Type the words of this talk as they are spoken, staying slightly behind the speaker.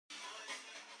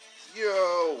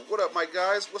Yo, what up, my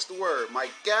guys? What's the word? My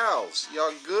gals.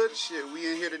 Y'all good? Shit,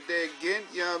 we in here today again.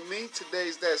 You know what I mean?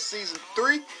 Today's that season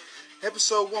 3,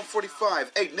 episode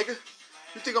 145. Hey, nigga,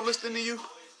 you think I'm listening to you?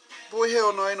 Boy,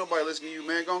 hell no, ain't nobody listening to you,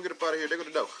 man. Go and get up out of here. They go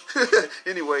to know.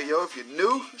 Anyway, yo, if you're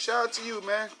new, shout out to you,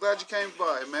 man. Glad you came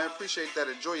by, man. Appreciate that.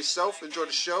 Enjoy yourself. Enjoy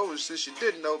the show. And since you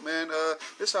didn't know, man,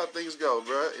 this how things go,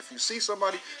 bro. If you see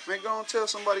somebody, man, go and tell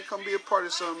somebody come be a part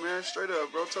of something, man. Straight up,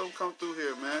 bro. Tell them come through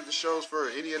here, man. The show's for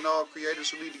any and all creators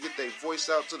who need to get their voice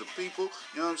out to the people.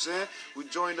 You know what I'm saying? We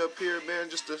joined up here, man,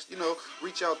 just to,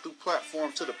 reach out through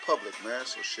platform to the public, man.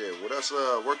 So shit, with us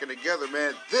working together,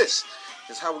 man, this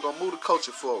is how we're gonna move the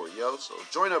culture forward, yo. So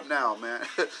join up now, man.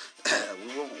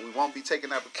 we won't be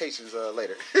taking applications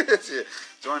later.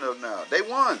 Join up now. Day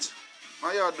ones.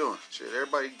 How y'all doing? Shit,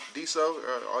 everybody decent?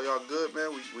 All y'all good,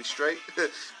 man? We straight?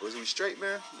 Was we straight,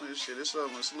 man? Shit, it's a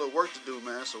little work to do,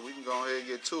 man. So we can go ahead and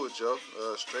get to it, yo.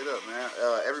 Straight up, man.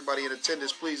 Everybody in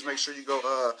attendance, please make sure you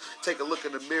go take a look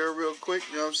in the mirror real quick.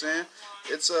 You know what I'm saying?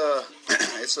 It's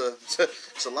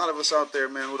a lot of us out there,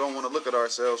 man, who don't want to look at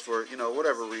ourselves for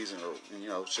whatever reason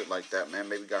or shit like that, man.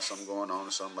 Maybe got something going on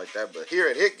or something like that. But here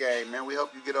at Hit Game, man, we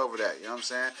help you get over that. You know what I'm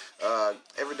saying?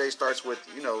 Every day starts with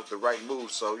the right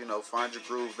move. So find your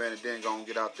groove, man, and then go and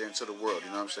get out there into the world.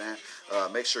 You know what I'm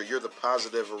saying? Make sure you're the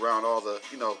positive around all the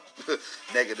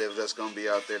negative that's gonna be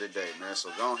out there today, man. So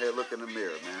go ahead, look in the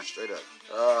mirror, man. Straight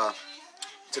up.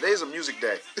 Today's a music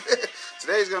day.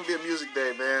 Today's gonna be a music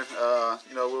day, man.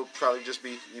 We'll probably just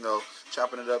be,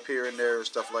 chopping it up here and there and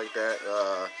stuff like that.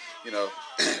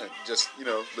 Just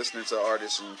listening to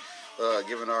artists and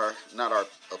giving not our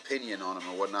opinion on them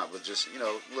or whatnot, but just a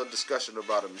little discussion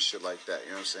about them and shit like that. You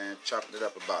know what I'm saying? Chopping it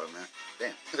up about them, man.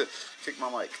 Damn, kick my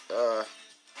mic.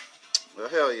 Well,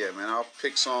 hell yeah, man. I'll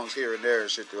pick songs here and there and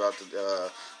shit throughout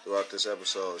this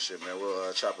episode. Shit, man.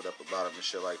 We'll chop it up about them and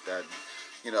shit like that.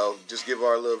 Just give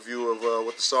our little view of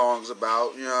what the song's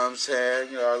about, you know what I'm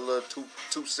saying? Our little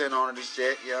two cent on it and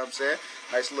shit, you know what I'm saying?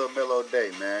 Nice little mellow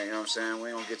day, man, you know what I'm saying? We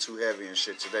ain't gonna get too heavy and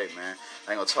shit today, man.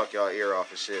 I ain't gonna talk y'all ear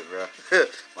off and shit, bro.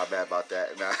 My bad about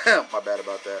that. Nah, my bad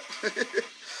about that.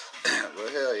 Well,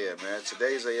 hell yeah, man.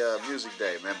 Today's a music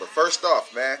day, man. But first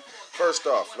off,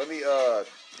 let me,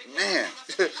 man,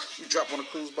 you drop on the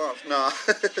cruise bombs? Nah.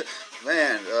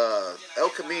 Man, El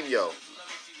Camino.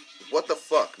 What the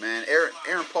fuck, man?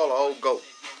 Aaron Paul a whole goat.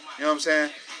 You know what I'm saying?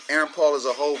 Aaron Paul is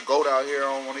a whole goat out here.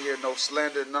 I don't want to hear no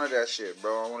slander, none of that shit,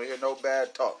 bro. I don't want to hear no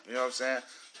bad talk. You know what I'm saying?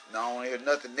 No, I don't want to hear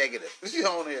nothing negative. You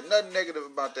don't want to hear nothing negative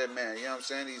about that man. You know what I'm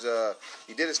saying?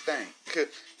 He did his thing.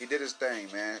 He did his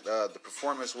thing, man. The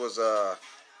performance was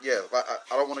yeah. I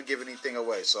don't want to give anything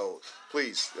away, so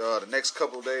please, the next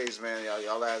couple of days, man,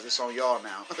 y'all ask. It's on y'all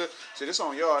now. See, this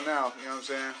on y'all now. You know what I'm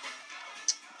saying?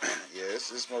 Yeah,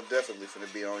 it's most definitely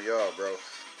finna be on y'all, bro.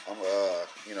 I'm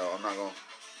not gonna,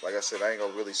 like I said, I ain't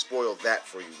gonna really spoil that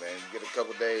for you, man. You get a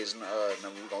couple days, and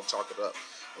then we're gonna chalk it up.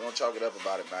 We're gonna chalk it up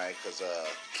about it, man, because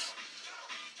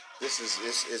this is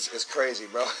it's crazy,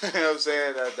 bro. You know what I'm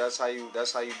saying? That's how you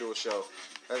do a show.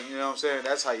 You know what I'm saying?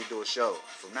 That's how you do a show.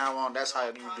 From now on, that's how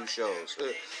you do shows.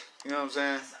 You know what I'm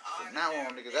saying? From now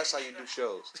on, nigga, that's how you do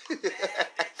shows.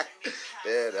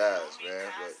 Dead eyes, man.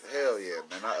 But hell yeah,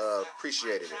 man. I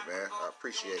appreciated it, man. I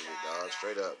appreciated it, dog.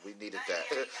 Straight up. We needed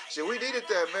that. Shit, we needed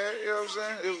that, man. You know what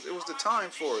I'm saying? It was the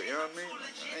time for it, you know what I mean?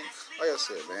 Like I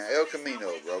said, man, El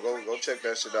Camino, bro. Go check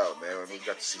that shit out, man. We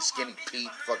got to see Skinny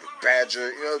Pete, fucking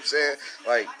Badger, you know what I'm saying?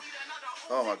 Like,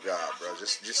 oh my God, bro.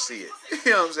 Just see it.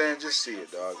 You know what I'm saying? Just see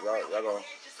it, dog.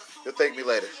 You'll thank me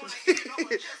later.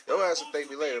 Your ass will thank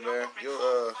me later, man.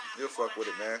 You'll fuck with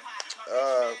it, man.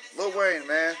 Lil Wayne,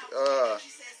 man.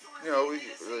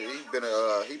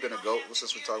 He been a goat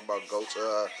since we're talking about goats.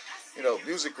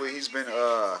 Musically he's been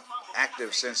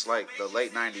active since like the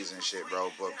late 90s and shit,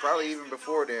 bro. But probably even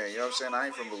before then, you know what I'm saying? I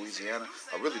ain't from Louisiana.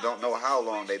 I really don't know how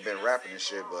long they've been rapping and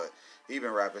shit, but he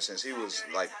been rapping since he was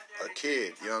like a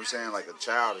kid, you know what I'm saying? Like a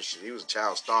child and shit. He was a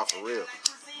child star for real.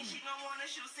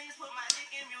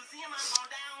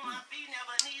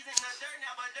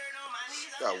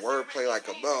 Got wordplay like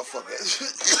a motherfucker.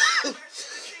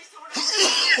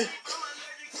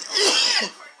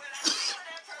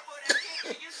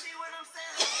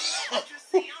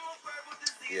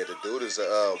 Yeah, the dude is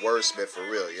a wordsmith for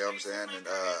real, you know what I'm saying? And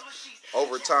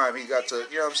over time, he got to,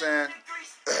 you know what I'm saying,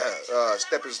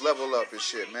 step his level up and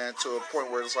shit, man, to a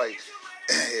point where it's like,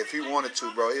 if he wanted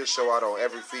to, bro, he'll show out on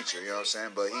every feature, you know what I'm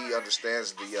saying? But he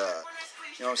understands the,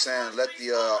 you know what I'm saying, let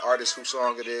the artist whose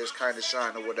song it is kind of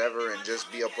shine or whatever and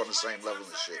just be up on the same level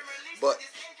and shit. But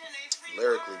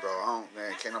lyrically, bro,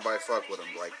 can't nobody fuck with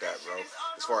him like that, bro.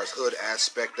 As far as hood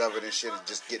aspect of it and shit, and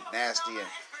just get nasty and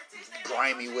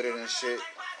grimy with it and shit.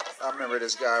 I remember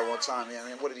this guy one time. I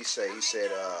mean, what did he say? He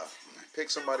said, pick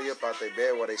somebody up out their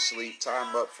bed while they sleep, tie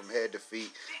them up from head to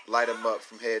feet, light them up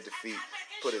from head to feet,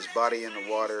 put his body in the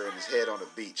water and his head on the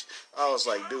beach. I was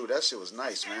like, dude, that shit was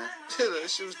nice, man. That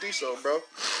shit was decent, bro.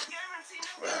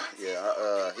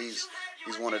 Yeah, he's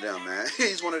one of them, man.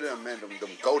 He's one of them, man. Them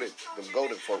goated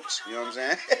folks. You know what I'm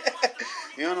saying?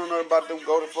 You don't know nothing about them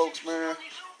goated folks, man.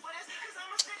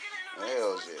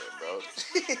 Hell yeah, bro.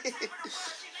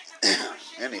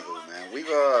 Anywho,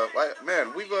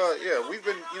 man, we've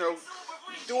been,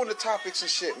 doing the topics and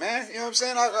shit, man. You know what I'm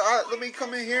saying? Let me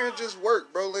come in here and just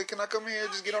work, bro. Like, can I come in here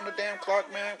and just get on the damn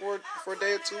clock, man, for a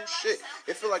day or two? Shit,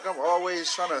 it feel like I'm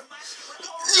always trying to,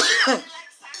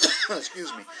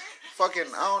 excuse me, fucking,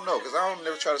 I don't know, because I don't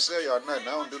never try to sell y'all nothing.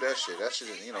 I don't do that shit. That shit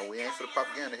is, we ain't for the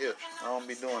propaganda here. I don't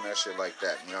be doing that shit like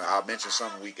that. I'll mention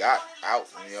something we got out,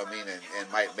 you know what I mean,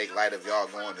 and might make light of y'all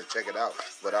going to check it out.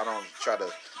 But I don't try to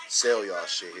sell y'all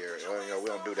shit here. We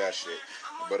don't do that shit.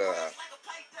 But,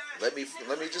 let me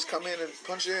just come in and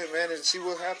punch in, man, and see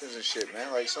what happens and shit,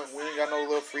 man. Like, we ain't got no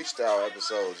little freestyle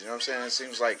episodes, you know what I'm saying? It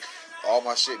seems like all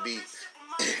my shit be, you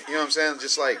know what I'm saying,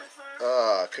 just like,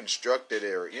 constructed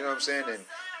or, you know what I'm saying, and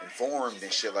informed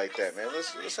and shit like that, man.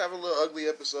 Let's have a little ugly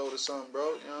episode or something,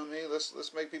 bro. You know what I mean?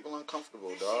 Let's make people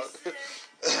uncomfortable, dog.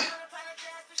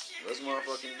 Let's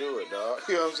motherfucking do it, dog.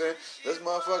 You know what I'm saying? Let's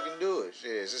motherfucking do it.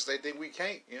 Shit, it's just they think we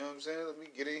can't. You know what I'm saying? Let me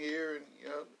get in here and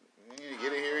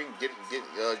get in here and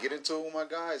get into it with my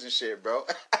guys and shit, bro.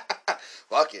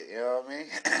 Fuck it, you know what I mean?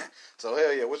 So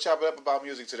hell yeah, we'll chop it up about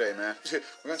music today, man. We're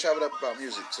gonna chop it up about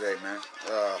music today, man.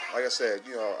 Like I said,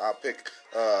 I'll pick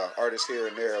artists here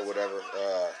and there or whatever.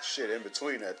 Shit, in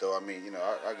between that though, I mean,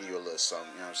 I'll give you a little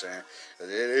something, you know what I'm saying? It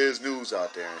is news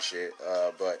out there and shit,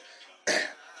 but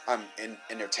I'm in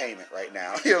entertainment right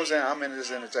now. You know what I'm saying? I'm in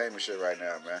this entertainment shit right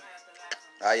now, man.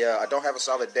 I don't have a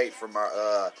solid date for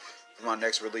my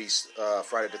next release,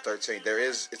 Friday the 13th.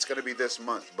 It's gonna be this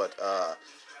month, but I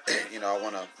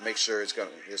want to make sure it's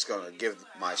gonna give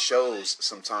my shows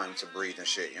some time to breathe and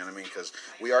shit. You know what I mean? Because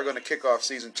we are gonna kick off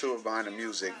season 2 of Behind the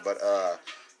Music, but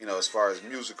as far as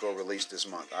musical release this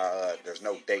month, there's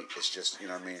no date. It's just, you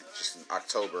know what I mean, just an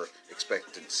October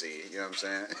expectancy. You know what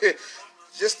I'm saying?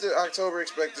 Just the October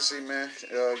expectancy, man.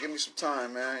 Give me some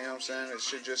time, man. You know what I'm saying? It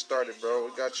shit just started, bro.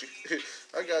 We got you.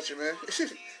 I got you, man.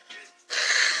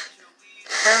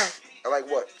 Like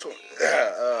what?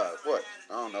 What?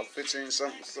 I don't know. 15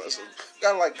 something.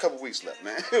 Got like a couple weeks left,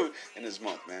 man, in this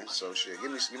month, man. So shit,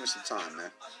 give me some time,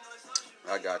 man.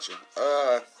 I got you.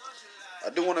 I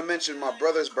do want to mention my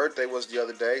brother's birthday was the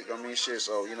other day. I mean, shit.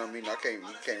 So you know what I mean. You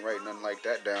can't write nothing like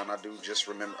that down. I did just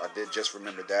remember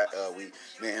that. Me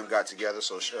and him got together.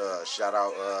 So shout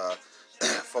out.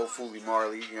 Fo Foolie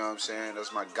Marley, you know what I'm saying?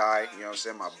 That's my guy, you know what I'm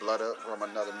saying? My blood up from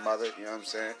another mother, you know what I'm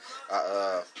saying?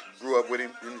 I grew up with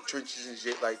him in the trenches and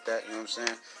shit like that, you know what I'm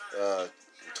saying?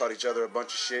 Taught each other a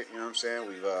bunch of shit, you know what I'm saying?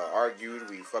 We've argued,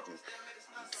 we fucking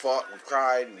fought, we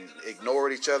cried, and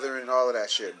ignored each other and all of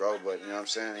that shit, bro. But, you know what I'm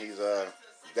saying? He's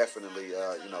definitely,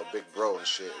 big bro and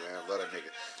shit, man. I love that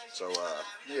nigga. So,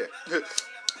 yeah.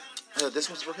 This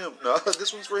one's for him. No,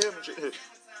 this one's for him and shit.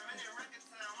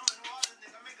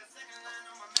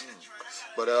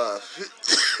 But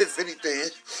if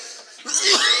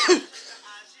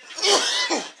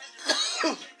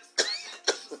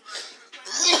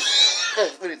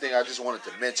anything, I just wanted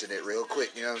to mention it real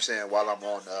quick. You know what I'm saying? While I'm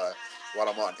on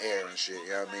air and shit. You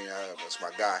know what I mean? That's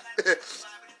my guy.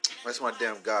 That's my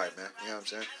damn guy, man. You know what I'm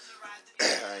saying?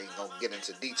 I ain't gonna get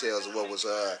into details of what was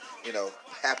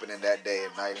happening that day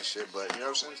and night and shit, but you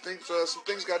know what I'm saying, some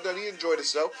things got done. He enjoyed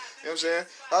himself, you know what I'm saying?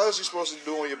 How else you supposed to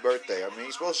do on your birthday? I mean,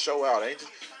 you're supposed to show out, ain't you?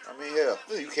 I mean, hell,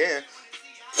 you can.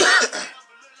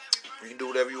 You can do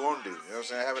whatever you want to do, you know what I'm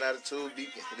saying? Have an attitude,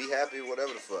 be happy,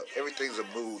 whatever the fuck. Everything's a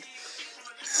mood.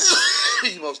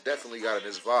 He most definitely got in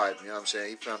his vibe, you know what I'm saying?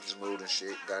 He found his mood and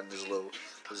shit, got in his little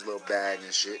bag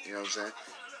and shit, you know what I'm saying?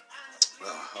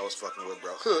 I was fucking with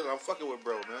bro. I'm fucking with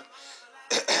bro, man.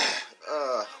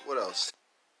 What else?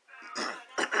 I'll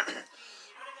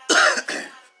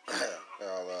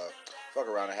fuck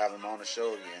around and have him on the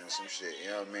show again or some shit. You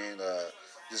know what I mean?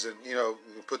 Just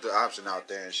put the option out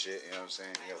there and shit. You know what I'm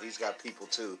saying? He's got people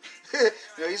too.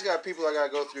 He's got people I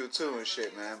gotta go through too and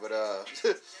shit, man. But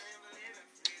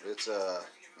it's I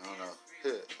don't know.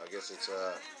 I guess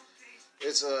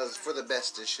it's for the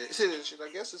best and shit. I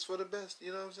guess it's for the best.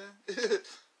 You know what I'm saying?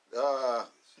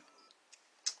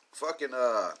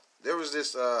 There was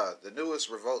this the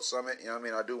newest Revolt Summit. You know what I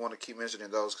mean? I do want to keep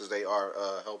mentioning those because they are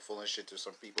helpful and shit to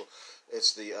some people.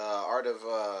 It's the art of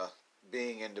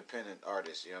being independent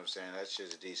artists. You know what I'm saying? That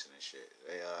shit's decent and shit.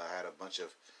 They had a bunch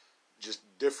of just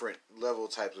different level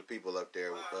types of people up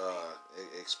there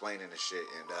explaining the shit,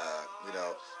 and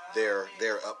their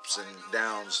ups and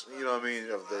downs, you know what I mean,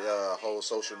 of the whole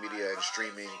social media and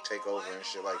streaming takeover and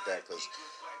shit like that, because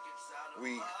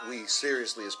we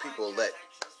seriously as people let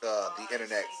the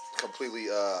internet completely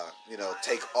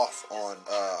take off on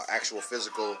actual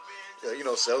physical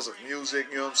sales of music,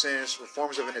 you know what I'm saying,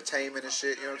 forms of entertainment and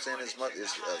shit, you know what I'm saying.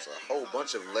 It's a whole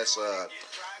bunch of less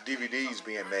DVDs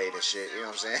being made and shit, you know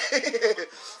what I'm saying.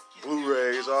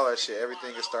 Blu-rays, all that shit,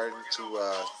 everything is starting to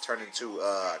turn into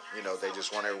they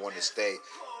just want everyone to stay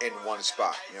in one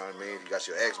spot, you know what I mean. You got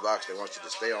your Xbox, they want you to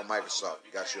stay on Microsoft.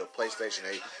 You got your PlayStation,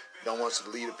 they don't want you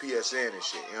to leave the PSN and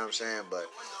shit, you know what I'm saying. But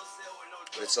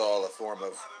it's all a form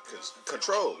of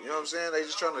control, you know what I'm saying. They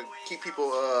just trying to keep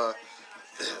people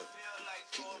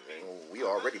we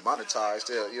already monetized.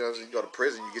 You know what I'm saying? You go to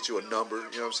prison, you get you a number. You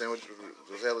know what I'm saying? What the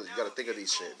hell? You got to think of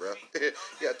these shit, bro. You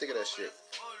got to think of that shit.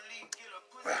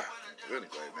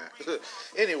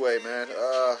 Anyway, man.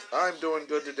 I'm doing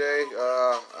good today.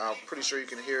 I'm pretty sure you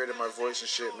can hear it in my voice and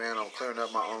shit, man. I'm clearing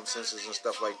up my own senses and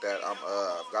stuff like that.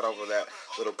 I've got over that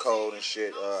little cold and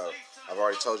shit. I've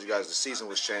already told you guys the season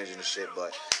was changing and shit,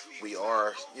 but we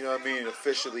are, you know what I mean,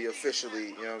 officially, you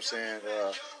know what I'm saying,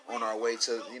 on our way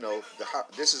to,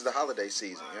 this is the holiday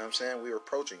season, you know what I'm saying. We're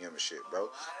approaching him and shit, bro.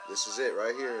 This is it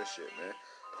right here and shit, man.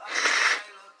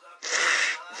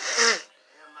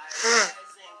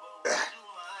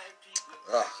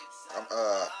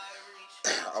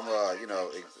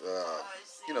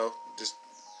 Just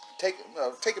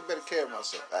taking better care of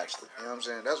myself, actually. You know what I'm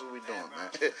saying? That's what we're doing,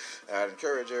 man. I'd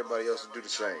encourage everybody else to do the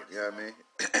same. You know what I mean?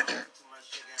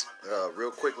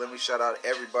 Real quick, let me shout out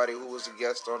everybody who was a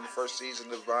guest on the first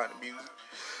season of Vine Music.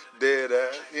 Dead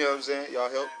ass. You know what I'm saying? Y'all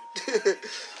help.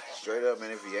 Straight up,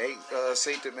 man. If you ain't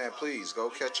seen it, man, please go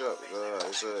catch up.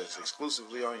 It's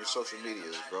exclusively on your social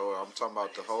medias, bro. I'm talking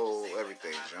about the whole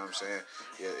everything. You know what I'm saying?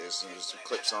 Yeah, it's some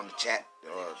clips on the chat,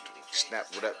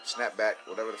 Snapback,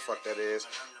 whatever the fuck that is.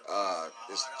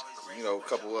 It's a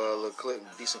couple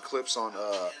decent clips on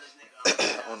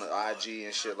on the IG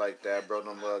and shit like that, bro.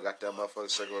 Them got that motherfucker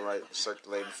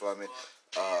circulating for me.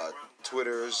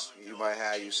 Twitters, you might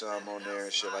have you some on there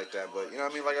and shit like that, but you know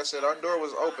what I mean. Like I said, our door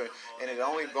was open, and it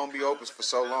only gonna be open for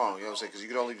so long. You know what I'm saying? Because you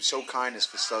can only show kindness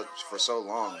for so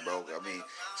long, bro. I mean,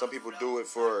 some people do it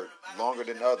for longer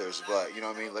than others, but you know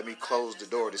what I mean. Let me close the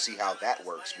door to see how that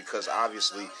works, because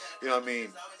obviously, you know what I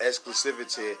mean.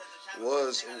 Exclusivity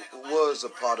was a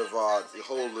part of our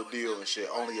whole deal and shit.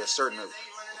 Only a certain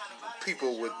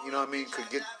people would, you know what I mean, could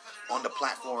get on the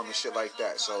platform and shit like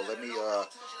that. So let me, you're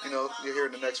here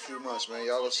in the next few months, man.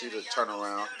 Y'all will see the turnaround. You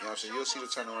know what I'm saying? You'll see the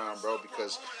turnaround, bro,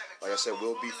 because, like I said,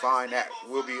 we'll be fine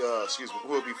we'll be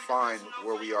fine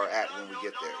where we are at when we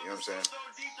get there. You know what I'm saying?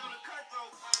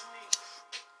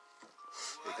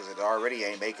 Because it already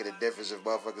ain't making a difference if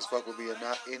motherfuckers fuck with me or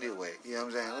not anyway. You know what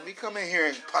I'm saying? Let me come in here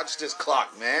and punch this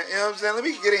clock, man. You know what I'm saying? Let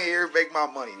me get in here and make my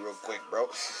money real quick, bro.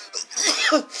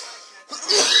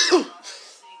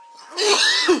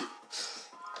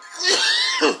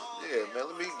 Yeah, man,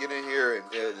 let me get in here and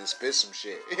spit some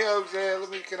shit. You know what I'm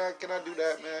saying? Can I do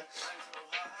that, man?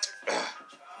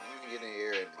 Let me get in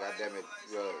here and goddamn it,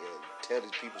 tell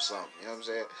these people something. You know what I'm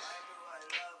saying?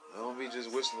 I don't be just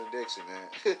whistling Dixie, man.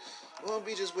 I don't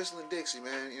be just whistling Dixie,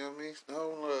 man. You know what I mean?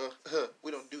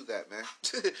 We don't do that, man.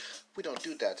 We don't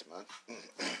do that, man.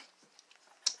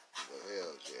 Well,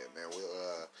 hell yeah, man.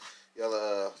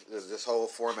 This whole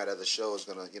format of the show is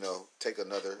gonna, take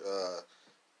another,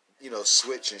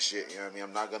 switch and shit. You know what I mean?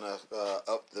 I'm not gonna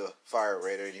up the fire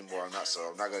rate anymore. I'm not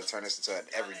gonna turn this into an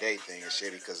everyday thing and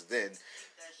shit, because then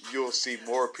you'll see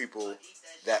more people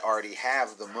that already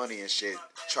have the money and shit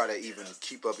try to even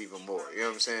keep up even more. You know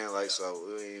what I'm saying? Like,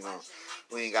 so,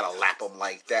 we ain't gotta lap them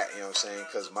like that. You know what I'm saying?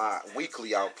 Because my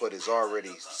weekly output is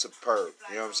already superb.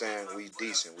 You know what I'm saying? We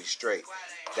decent. We straight.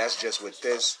 That's just with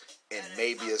this and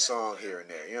maybe a song here and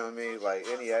there. You know what I mean? Like,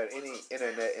 any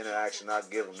internet interaction I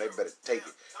give them, they better take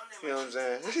it. You know what I'm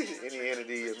saying? Any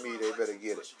entity of me, they better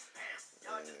get it.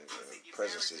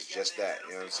 Presence is just that,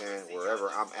 you know what I'm saying? Wherever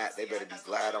I'm at, they better be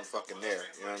glad I'm fucking there,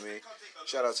 you know what I mean?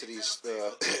 Shout out to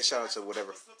shout out to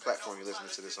whatever platform you're listening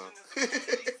to this on.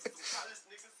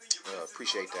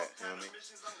 Appreciate that, you know what I mean?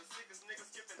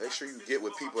 Make sure you get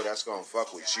with people that's gonna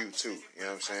fuck with you too, you know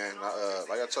what I'm saying?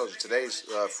 Like I told you, today's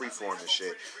freeform and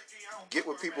shit. Get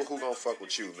with people who gonna fuck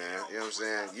with you, man. You know what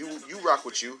I'm saying? You rock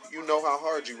with you. You know how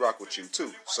hard you rock with you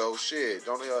too. So shit,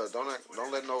 don't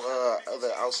let no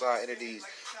other outside entities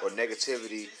or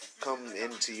negativity come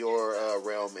into your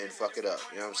realm and fuck it up.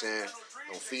 You know what I'm saying?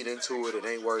 Don't feed into it. It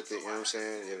ain't worth it. You know what I'm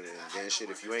saying? And then shit,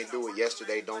 if you ain't do it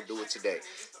yesterday, don't do it today.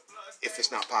 if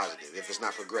it's not positive, if it's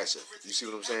not progressive. You see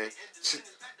what I'm saying?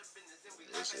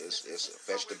 It's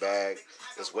fetch the bag.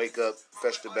 Let's wake up,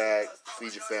 fetch the bag,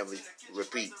 feed your family,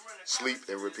 repeat, sleep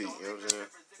and repeat. You know what I'm saying?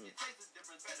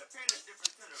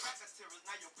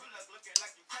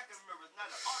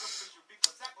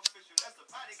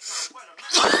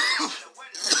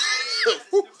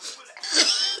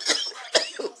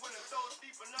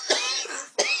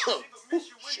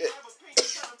 Shit.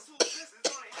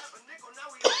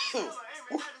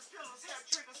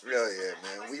 Yeah,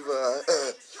 man.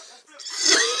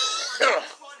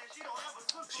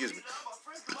 Excuse me.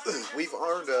 We've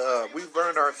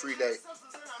earned our free day.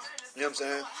 You know what I'm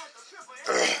saying?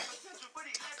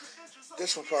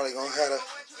 This one probably gonna have a.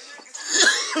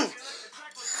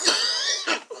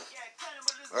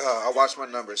 I watch my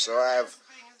numbers, so I have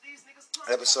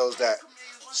episodes that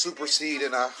supersede,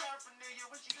 and I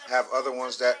have other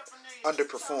ones that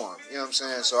underperform. You know what I'm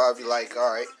saying? So I'll be like,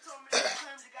 all right,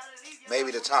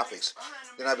 maybe the topics.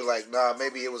 Then I'd be like, nah,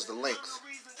 maybe it was the length.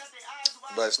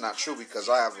 But it's not true because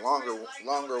I have longer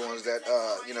ones that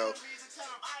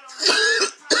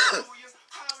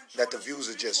that the views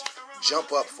are just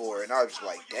jump up for, and I was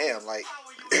like, damn, like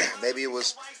maybe it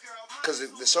was because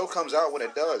the show comes out when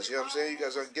it does. You know what I'm saying? You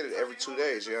guys don't get it every 2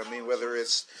 days. You know what I mean? Whether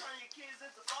it's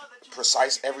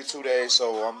precise every 2 days,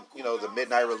 so I'm the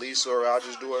midnight release, or I'll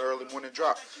just do an early morning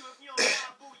drop.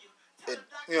 You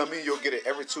know what I mean? You'll get it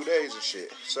every 2 days and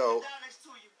shit. So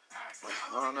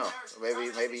I don't know. Maybe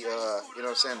you know what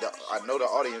I'm saying? I know the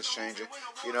audience changing.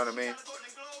 You know what I mean?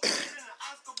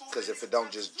 Because if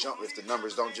the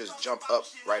numbers don't just jump up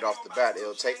right off the bat,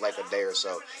 it'll take like a day or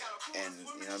so. And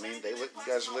you know what I mean? You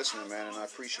guys are listening, man, and I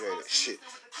appreciate it. Shit,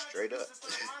 straight up.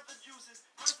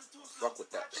 Fuck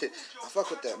with that. I fuck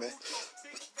with that, man.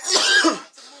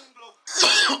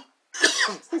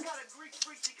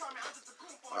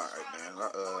 Alright, man.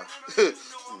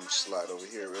 Let me slide over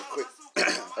here real quick.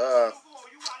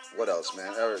 What else,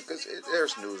 man? Because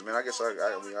there's news, man. I guess I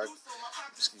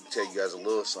just tell you guys a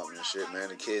little something and shit, man.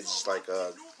 The kids, like,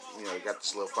 they got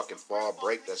this little fucking fall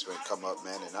break that's been come up,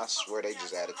 man, and I swear they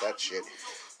just added that shit.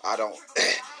 I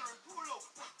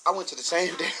went to the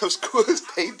same damn school as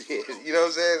they did. You know what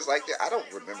I'm saying? It's like, I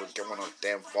don't remember going on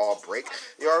damn fall break.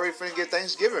 You already finna get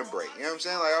Thanksgiving break. You know what I'm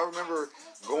saying? Like, I remember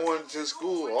going to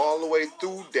school all the way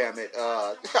through, damn it,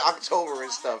 October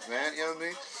and stuff, man. You know what I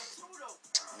mean?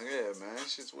 Yeah, man,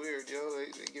 it's just weird, yo.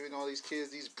 They giving all these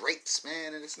kids these breaks,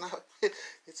 man, and it's not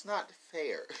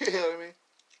fair. You know what I mean?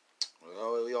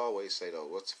 Well, we always say though,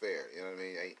 what's fair? You know what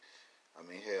I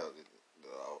mean? Hell,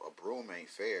 a broom ain't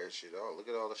fair. Shit, look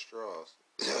at all the straws.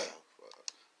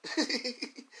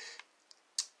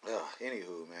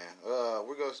 Anywho, man,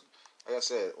 we're gonna, like I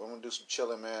said, we're gonna do some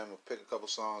chilling, man. We'll pick a couple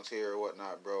songs here or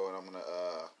whatnot, bro, and I'm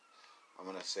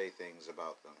gonna say things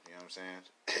about them. You know what I'm saying?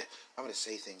 I'm gonna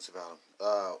say things about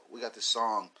them. We got this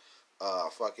song,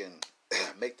 fucking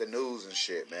make the news and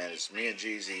shit, man. It's me and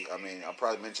Jeezy. I mean, I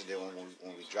probably mentioned it when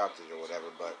we dropped it or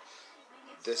whatever, but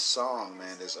this song,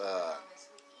 man, is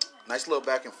nice little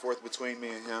back and forth between me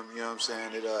and him. You know what I'm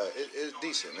saying? It's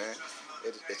decent, man.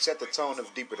 It set the tone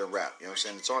of Deeper Than Rap. You know what I'm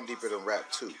saying? It's on Deeper Than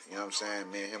Rap too. You know what I'm saying?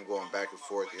 Me and him going back and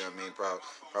forth. You know what I mean? Probably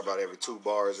about every 2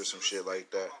 bars or some shit like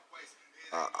that.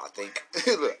 I think.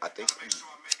 Look, I think.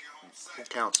 Who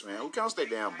counts, man? Who counts their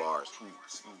damn bars?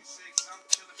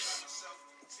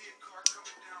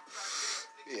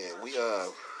 Yeah, we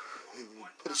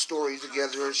put a story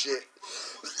together and shit.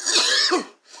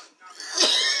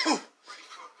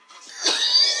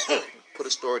 Put a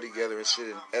story together and shit,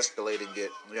 and escalating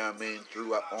it. You know what I mean?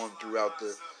 Throughout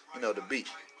the the beat.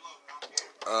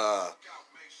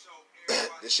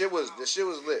 The shit was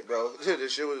lit, bro. The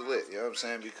shit was lit. You know what I'm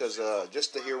saying? Because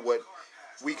just to hear what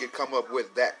we could come up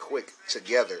with that quick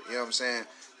together. You know what I'm saying?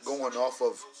 Going off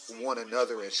of one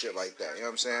another and shit like that. You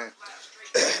know what I'm saying?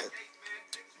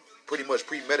 Pretty much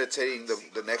premeditating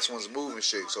the next one's move and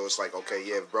shit. So it's like, okay,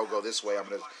 yeah, if bro go this way, I'm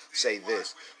gonna say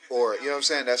this, or you know what I'm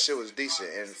saying. That shit was decent,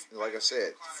 and like I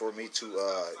said, for me to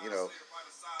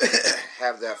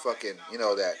have that fucking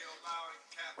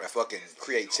that fucking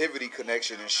creativity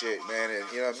connection and shit, man, and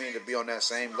you know what I mean, to be on that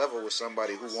same level with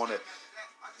somebody who want to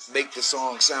make the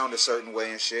song sound a certain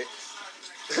way and shit.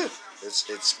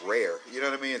 It's rare. You know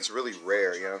what I mean? It's really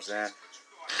rare. You know what I'm saying?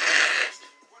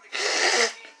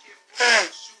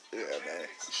 Yeah, man.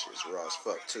 This shit's raw as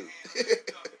fuck too. Yeah,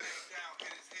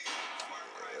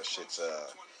 that shit's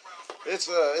it's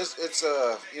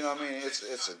you know what I mean?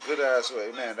 It's a good ass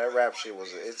way, man. That rap shit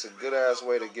it's a good ass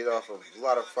way to get off of a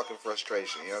lot of fucking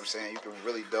frustration. You know what I'm saying? You can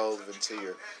really delve into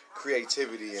your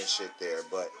creativity and shit there,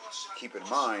 but keep in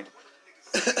mind.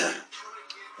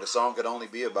 the song could only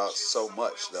be about so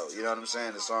much, though. You know what I'm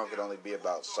saying? The song could only be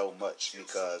about so much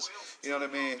because, you know what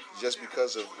I mean? Just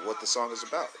because of what the song is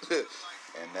about.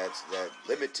 And that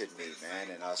limited me, man.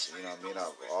 And I, you know what I mean?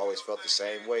 I've always felt the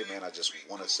same way, man. I just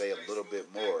want to say a little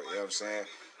bit more. You know what I'm saying?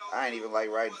 I ain't even like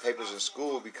writing papers in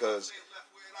school because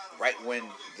right when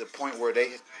the point where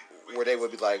they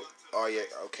would be like, oh yeah,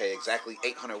 okay, exactly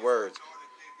 800 words,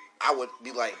 I would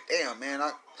be like, damn, man,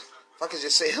 if I could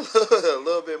just say a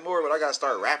little bit more, but I gotta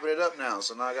start wrapping it up now.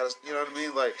 So now I gotta, you know what I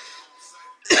mean? Like,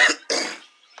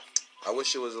 I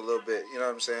wish it was a little bit, you know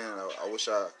what I'm saying? I wish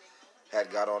I had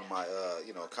got on my,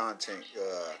 content,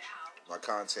 my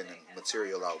content and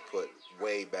material output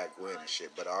way back when and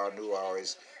shit. But I knew I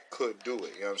always could do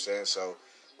it, you know what I'm saying? So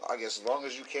I guess as long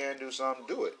as you can do something,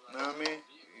 do it. You know what I mean?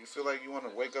 You feel like you want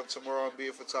to wake up tomorrow and be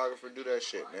a photographer, do that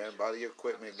shit, man. Buy the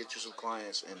equipment, get you some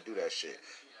clients, and do that shit.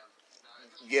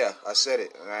 Yeah, I said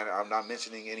it. I'm not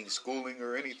mentioning any schooling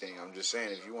or anything. I'm just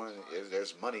saying if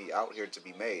there's money out here to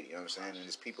be made, you know what I'm saying, and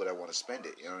there's people that want to spend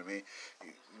it. You know what I mean?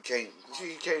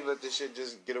 You can't let this shit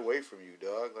just get away from you,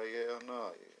 dog. Like, hell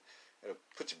no. You gotta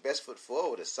put your best foot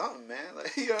forward or something, man.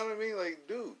 Like, you know what I mean? Like,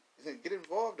 dude, get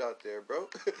involved out there, bro.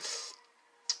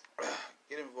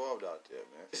 Get involved out there,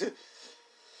 man.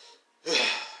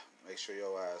 Make sure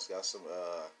your ass got some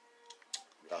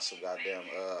goddamn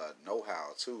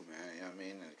know-how too, man. You know what I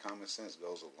mean? And common sense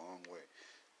goes a long way.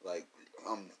 Like,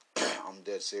 I'm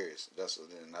dead serious. That's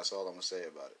all I'm gonna say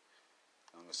about it.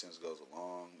 Common sense goes a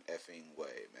long effing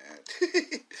way, man.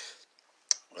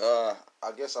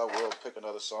 I guess I will pick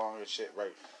another song and shit.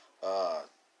 Right.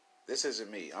 This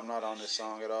isn't me. I'm not on this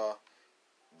song at all.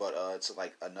 But it's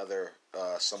like another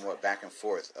somewhat back and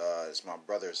forth. It's my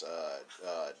brother's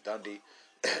Dundee.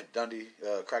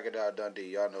 Crocodile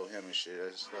Dundee, y'all know him and shit.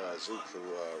 That's Zoo Crew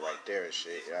right there and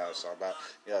shit. You know what I'm talking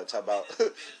about? Talk about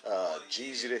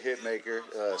Jeezy the Hitmaker,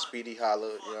 Speedy Holla,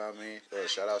 you know what I mean?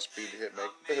 Shout out Speedy the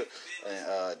Hitmaker.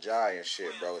 And Jai and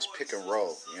shit, bro. It's pick and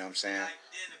roll, you know what I'm saying?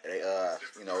 They,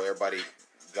 everybody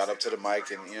got up to the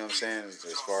mic and, you know what I'm saying?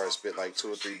 As far as spit like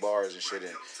 2 or 3 bars and shit.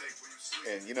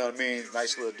 And you know what I mean?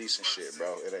 Nice little decent shit,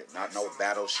 bro. It ain't not no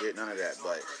battle shit, none of that.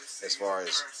 But as far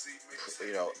as,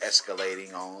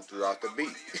 escalating on throughout the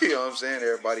beat, you know what I'm saying?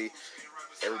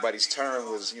 Everybody's turn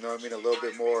was, you know what I mean, a little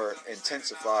bit more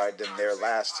intensified than their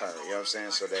last turn, you know what I'm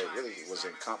saying? So that really was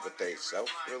in comp with they self,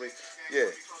 really.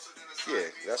 Yeah,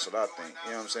 that's what I think,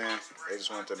 you know what I'm saying? They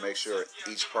just wanted to make sure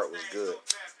each part was good.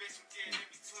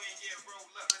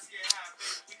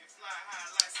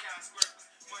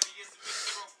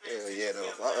 Hell yeah,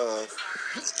 though.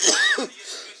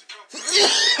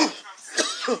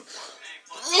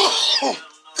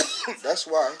 That's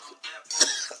why.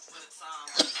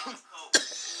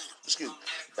 Excuse me.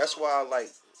 That's why I like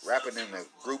rapping in a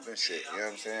group and shit. You know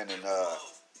what I'm saying? And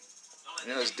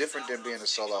it's different than being a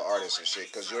solo artist and shit,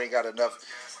 because you ain't got enough.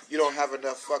 You don't have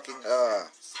enough fucking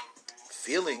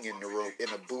feeling in the room, in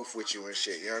the booth with you and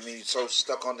shit. You know what I mean? You're so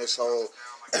stuck on this whole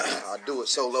I do it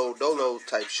solo dolo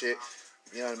type shit.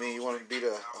 You know what I mean? You want to be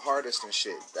the hardest and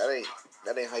shit. That ain't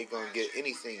how you gonna get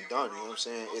anything done. You know what I'm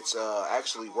saying? It's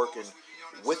actually working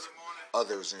with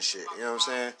others and shit. You know what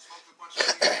I'm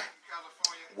saying?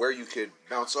 Where you could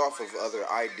bounce off of other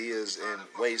ideas and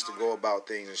ways to go about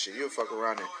things and shit. You'll fuck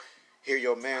around and hear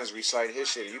your mans recite his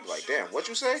shit and you be like, damn, what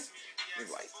you say? You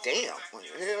be like, damn. Like,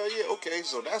 hell yeah, okay.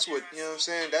 So that's what, you know what I'm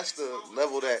saying? That's the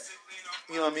level that,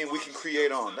 you know what I mean, we can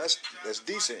create on. That's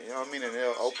decent, you know what I mean? And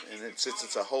they'll open, and since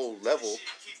it's a whole level,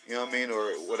 you know what I mean,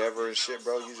 or whatever and shit,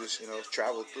 bro, you just,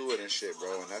 travel through it and shit,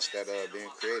 bro. And that's that being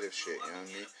creative shit, you know what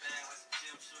I mean?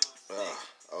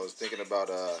 I was thinking about,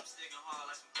 I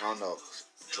don't know,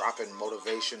 dropping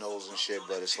motivationals and shit,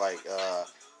 but it's like,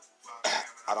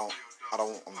 I don't,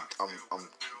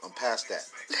 I'm past that.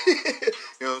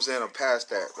 You know what I'm saying? I'm past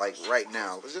that. Like right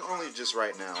now, it's only just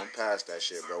right now. I'm past that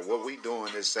shit, bro. What we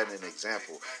doing is setting an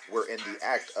example. We're in the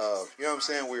act of, you know what I'm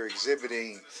saying? We're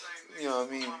exhibiting, you know what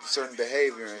I mean, certain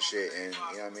behavior and shit. And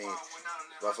you know what I mean?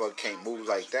 Motherfucker can't move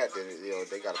like that, then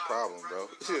they got a problem, bro.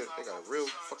 They got a real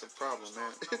fucking problem,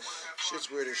 man. Shit's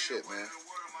weird as shit, man.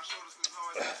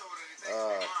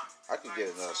 I can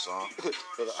get another song.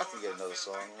 I can get another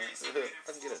song, man.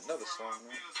 I can get another song,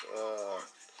 man.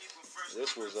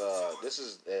 This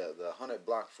is the 100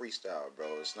 Block freestyle,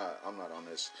 bro. I'm not on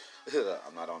this.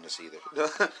 I'm not on this either.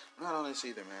 I'm not on this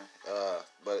either, man.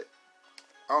 But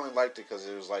I only liked it because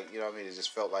it was like, you know what I mean? It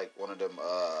just felt like one of them,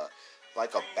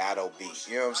 like a battle beat.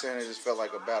 You know what I'm saying? It just felt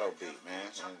like a battle beat,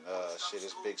 man. And shit,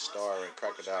 it's Big Star and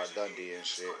Crocodile Dundee and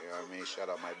shit. You know what I mean? Shout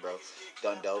out my bro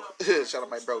Dundo. Shout out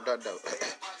my bro Dundo.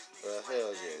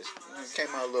 Hell yeah. It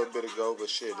came out a little bit ago, but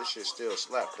shit, this shit still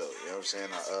slapped though. You know what I'm saying?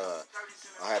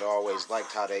 I had always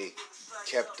liked how they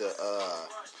kept the, you know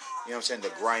what I'm saying,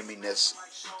 the griminess,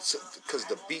 because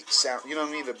the beat sound, you know what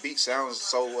I mean? The beat sounds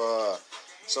so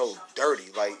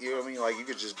dirty. Like, you know what I mean? Like, you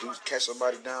could just catch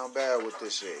somebody down bad with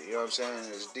this shit. You know what I'm saying?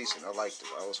 It's decent. I liked it.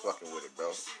 I was fucking with it,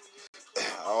 bro.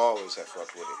 I always have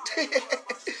fucked with it.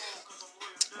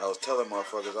 I was telling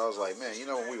motherfuckers, I was like, man, you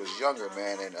know, when we was younger,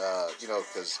 man, and, you know,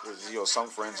 because, you know, some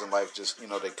friends in life just, you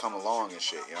know, they come along and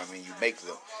shit, you know what I mean? You make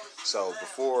them. So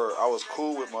before I was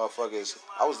cool with motherfuckers,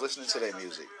 I was listening to their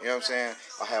music, you know what I'm saying?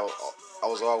 I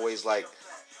was always, like,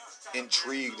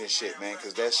 intrigued and shit, man,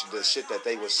 because that's the shit that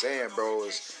they was saying, bro,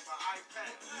 is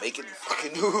making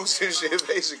fucking news and shit,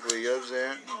 basically, you know what I'm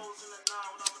saying?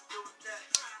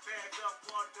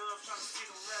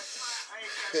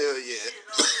 Hell yeah.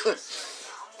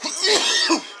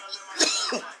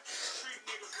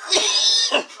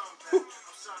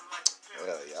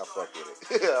 Hell yeah, I fuck with it.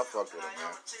 I fuck with it,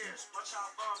 man.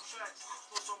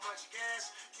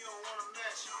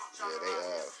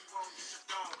 Yeah,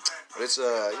 it's you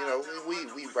know,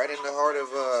 we right in the heart of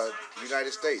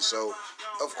United States, so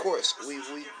of course we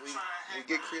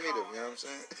get creative, you know what I'm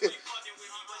saying?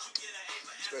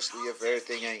 Especially if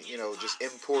everything ain't, you know, just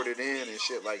imported in and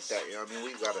shit like that, you know what I mean?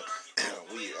 We gotta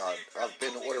I've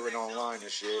been ordering online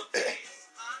and shit.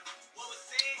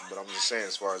 But I'm just saying,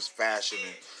 as far as fashion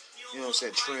and, you know what I'm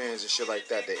saying, trends and shit like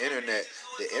that, the internet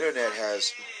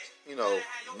has, you know,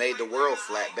 made the world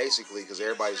flat basically, because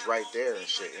everybody's right there and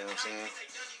shit. You know what I'm saying?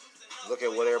 Look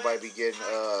at what everybody be getting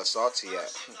salty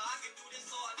at.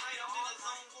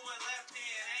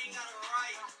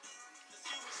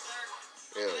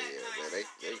 Hell yeah, man.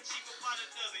 Yeah,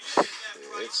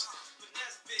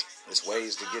 it's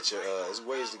ways to get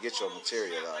your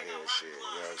material out here and shit. You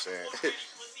know what I'm saying?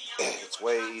 It's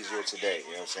way easier today.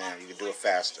 You know what I'm saying? You can do it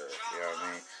faster. You know what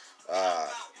I mean? Uh,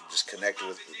 just connect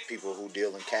with people who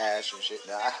deal in cash and shit.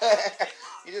 Nah.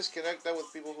 You just connect that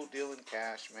with people who deal in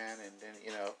cash, man, and then,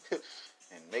 you know,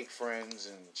 and make friends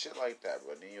and shit like that.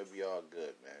 But then you'll be all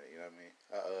good, man. You know what I mean?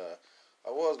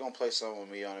 I was gonna play something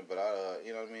with me on it, but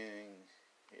you know what I mean?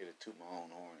 Here to toot my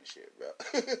own horn and shit, bro.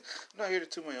 I'm not here to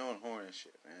toot my own horn and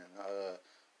shit, man.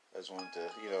 I just wanted to,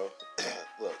 you know,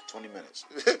 look, 20 minutes.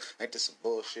 Ain't this some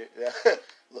bullshit?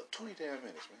 Look, 20 damn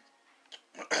minutes, man.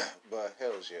 But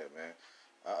hell's yeah, man.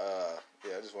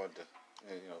 Yeah, I just wanted to,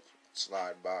 you know,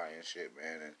 slide by and shit,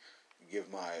 man, and give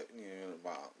my, you know,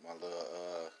 my little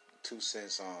 2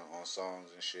 cents on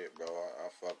songs and shit, bro. I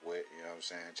fuck with, you know what I'm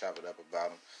saying? Chop it up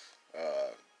about them.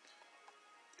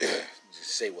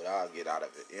 Just say what I'll get out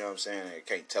of it. You know what I'm saying? I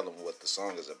can't tell them what the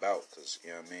song is about, because,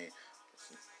 you know what I mean?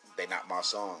 They not my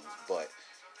songs, but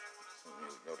you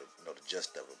know the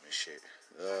gist of them and shit.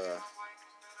 I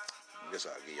guess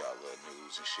I'll give y'all a little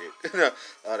news and shit.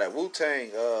 That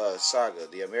Wu-Tang saga,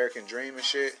 the American Dream and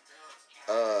shit.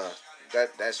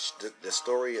 That's the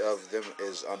story of them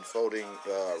is unfolding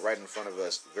right in front of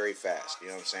us very fast. You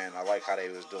know what I'm saying? I like how they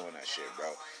was doing that shit,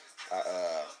 bro.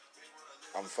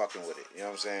 I'm fucking with it. You know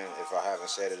what I'm saying? If I haven't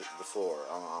said it before,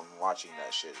 I'm watching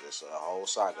that shit. It's a whole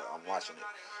saga. I'm watching it.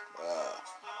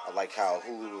 I like how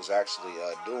Hulu is actually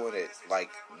doing it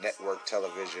like network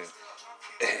television.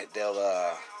 They'll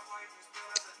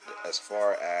as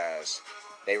far as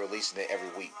they releasing it every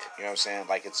week. You know what I'm saying?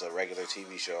 Like it's a regular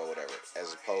TV show or whatever,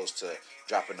 as opposed to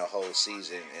dropping the whole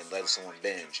season and letting someone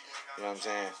binge. You know what I'm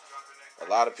saying? A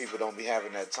lot of people don't be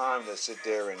having that time to sit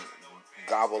there and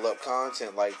gobble up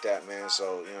content like that, man.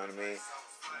 So, you know what I mean?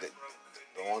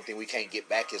 The only thing we can't get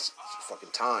back is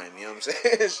fucking time. You know what I'm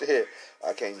saying? Shit.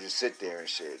 I can't just sit there and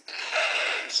shit.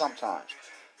 Sometimes.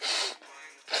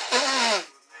 I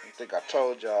think I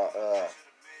told y'all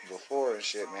before and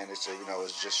shit, man. It's you know,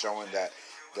 it's just showing that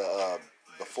the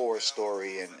before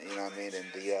story, and you know what I mean,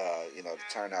 and the you know, the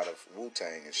turnout of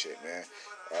Wu-Tang and shit, man.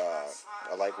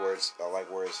 I like where it's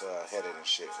headed and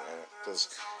shit, man. Because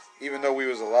even though we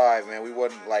was alive, man, we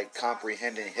wasn't like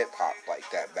comprehending hip hop like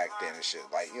that back then and shit.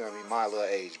 Like, you know what I mean, my little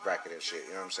age bracket and shit.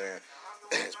 You know what I'm saying?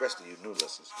 Especially you new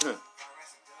listeners.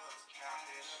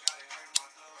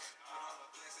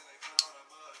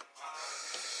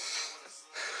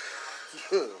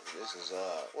 This is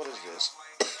what is this?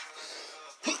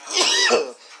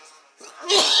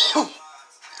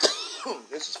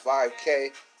 This is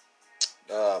 5K.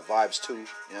 Vibes 2, you know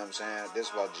what I'm saying? This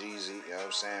is about Jeezy, you know what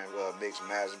I'm saying? Mix,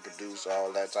 master, produce,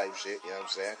 all that type shit, you know what I'm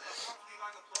saying?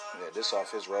 Yeah, this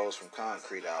off his Rose from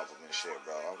Concrete album and shit,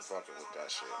 bro. I'm fucking with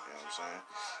that shit, you know what I'm saying?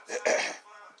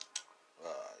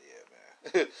 Yeah,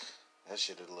 man. That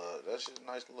shit a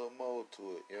nice little mode to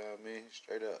it, you know what I mean?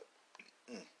 Straight up.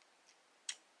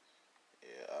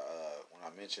 Yeah,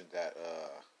 when I mentioned that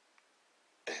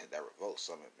that Revolt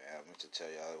Summit, man, I meant to tell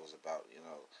y'all it was about,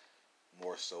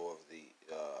 more so of the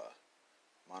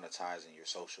monetizing your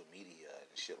social media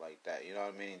and shit like that. You know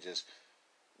what I mean? Just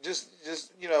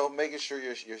making sure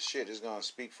your shit is gonna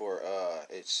speak for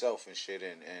itself and shit,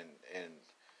 and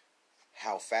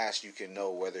how fast you can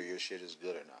know whether your shit is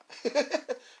good or not.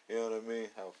 You know what I mean?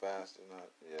 How fast or not?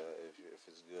 Yeah, if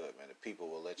it's good, man, the people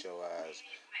will let your eyes.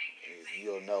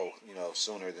 You'll know,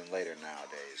 sooner than later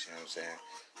nowadays. You know what I'm saying?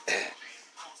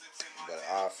 But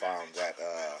I found that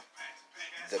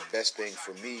the best thing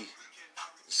for me,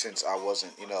 since I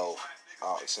wasn't,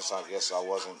 since I guess I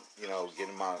wasn't,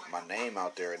 getting my name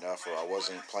out there enough, or I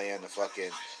wasn't playing the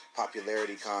fucking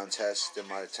popularity contest in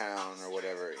my town or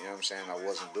whatever, you know what I'm saying? I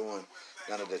wasn't doing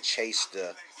none of the chase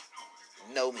the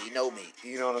know me, know me.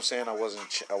 You know what I'm saying? I wasn't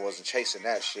chasing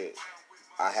that shit.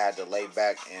 I had to lay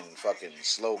back and fucking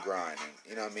slow grind and,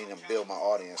 you know what I mean, and build my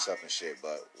audience up and shit.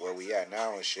 But where we at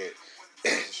now and shit,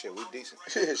 shit, we decent.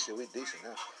 Shit, we decent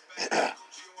now.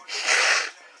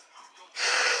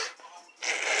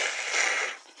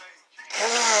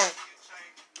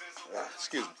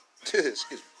 Excuse me. Excuse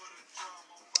me.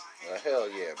 Hell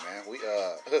yeah,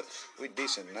 man. We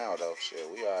decent now though. Shit,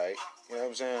 we alright. You know what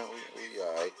I'm saying? We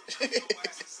alright.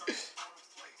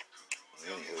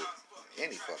 Anywho,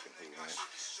 any fucking who,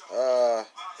 man.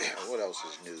 What else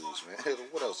is news, man?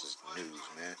 What else is news,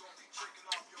 man?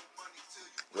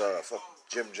 Fuck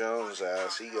Jim Jones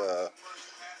ass.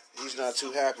 He's not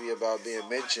too happy about being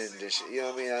mentioned and shit. You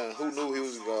know what I mean? Who knew he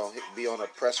was gonna be on a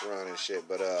press run and shit?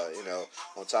 But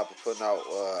on top of putting out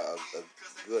a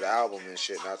good album and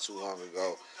shit not too long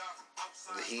ago,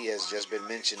 he has just been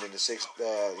mentioned in the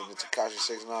Tekashi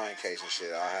 6ix9ine case and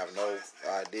shit. I have no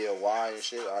idea why and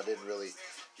shit. I didn't really.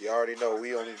 You already know.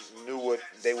 We only knew what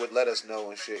they would let us know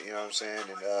and shit. You know what I'm saying?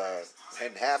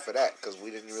 And half of that because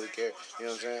we didn't really care. You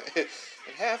know what I'm saying?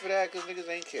 And half of that because niggas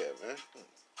ain't care, man.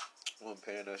 I wasn't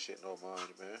paying that shit no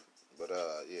mind, man. But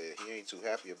yeah, he ain't too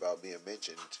happy about being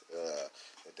mentioned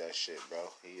with that shit,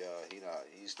 bro.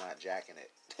 He's not jacking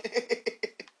it.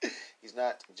 He's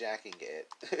not jacking it.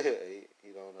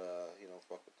 he don't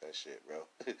fuck with that shit, bro.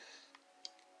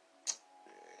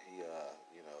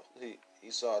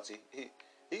 He's salty.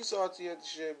 He's salty at the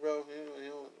shit, bro.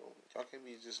 Y'all can't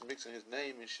be just mixing his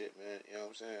name and shit, man. You know what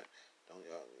I'm saying?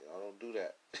 Y'all don't do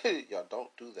that. Y'all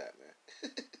don't do that, man.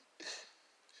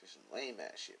 It's some lame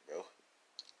ass shit, bro.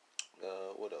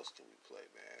 What else can we play,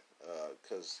 man?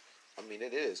 Cause I mean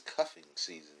it is cuffing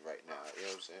season right now. You know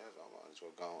what I'm saying? So I might as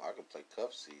well go. I can play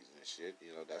cuff season and shit.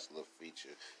 That's a little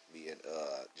feature. Me and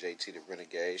JT the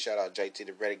Renegade. Shout out JT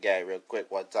the Renegade real quick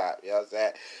one time. You know what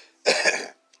I'm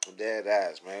saying? Dead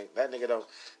ass, man. That nigga,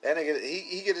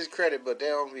 he get his credit, but they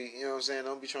don't be, you know what I'm saying?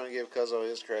 Don't be trying to give Cuzzo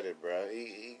his credit, bro.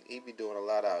 He be doing a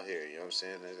lot out here, you know what I'm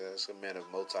saying? That's a man of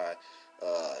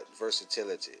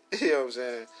versatility. You know what I'm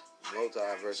saying?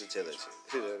 Multi-versatility.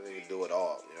 That nigga do it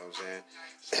all, you know what I'm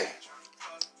saying?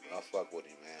 I fuck with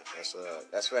him, man.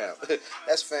 That's fam.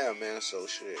 That's fam, man. So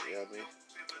shit, you know what I mean?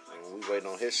 And we waiting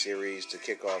on his series to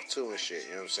kick off too and shit,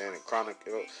 you know what I'm saying?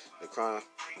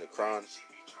 The Chron.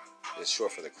 It's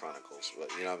short for the Chronicles, but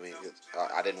you know what I mean.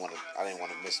 I didn't want to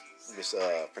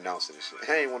mispronounce it. And shit.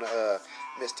 I didn't want to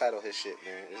mistitle his shit,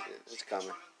 man. It's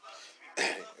coming.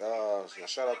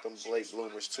 Shout out them late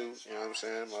bloomers too. You know what I'm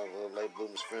saying? My little late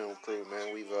bloomers film crew,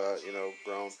 man. We've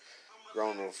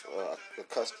grown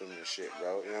accustomed to shit,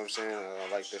 bro. You know what I'm saying? I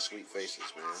like their sweet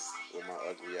faces, man, with my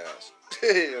ugly ass.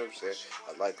 You know what I'm saying?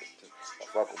 I like them. I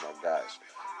fuck with my guys.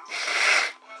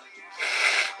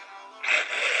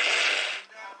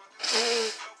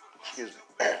 Excuse me.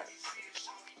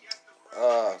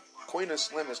 Queen of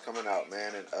Slim is coming out,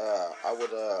 man, and I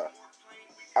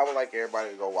would like everybody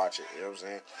to go watch it. You know what I'm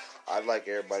saying? I'd like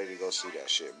everybody to go see that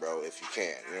shit, bro, if you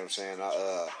can. You know what I'm saying?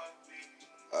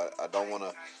 I don't want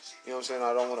to, you know what I'm saying?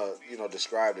 I don't want to,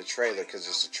 describe the trailer because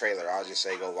it's a trailer. I'll just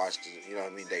say go watch the, you know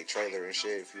what I mean, they trailer and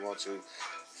shit if you want to.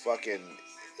 Fucking,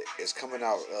 it's coming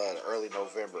out early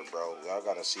November, bro. Y'all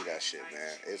gotta see that shit,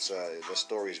 man. It's the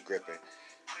story's gripping.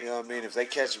 You know what I mean? If they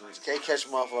catch a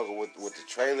motherfucker with the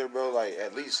trailer, bro, like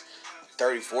at least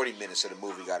 30, 40 minutes of the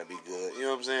movie gotta be good. You know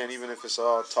what I'm saying? Even if it's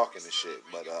all talking and shit.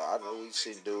 But I know we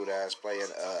seen dude ass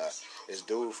playing this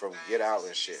dude from Get Out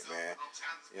and shit, man.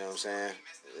 You know what I'm saying?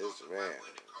 It's man.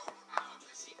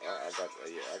 I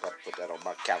got to put that on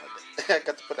my calendar. I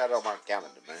got to put that on my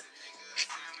calendar, man.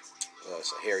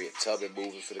 It's a Harriet Tubman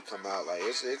movie for to come out. Like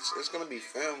it's gonna be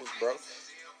films, bro.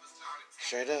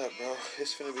 Straight up, bro.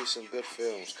 It's gonna be some good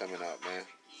films coming out, man.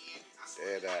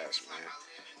 Dead ass,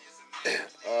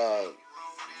 man.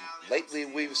 Lately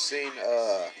we've seen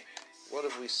what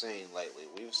have we seen lately?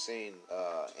 We've seen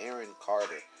Aaron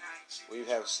Carter. We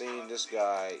have seen this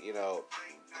guy,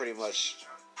 pretty much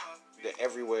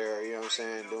everywhere. You know what I'm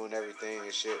saying, doing everything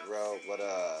and shit, bro. But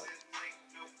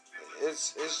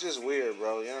it's just weird,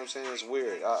 bro. You know what I'm saying? It's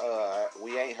weird.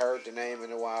 We ain't heard the name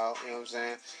in a while. You know what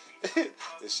I'm saying?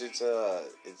 This shit's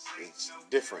it's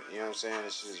different. You know what I'm saying?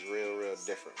 It's just real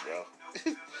different, bro.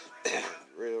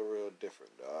 real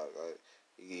different, dog. Like,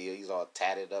 he's all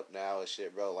tatted up now and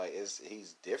shit, bro. Like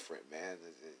he's different, man.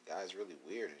 The guy's really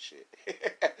weird and shit.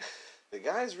 The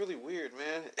guy's really weird,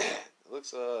 man.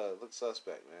 looks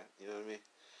suspect, man. You know what I mean?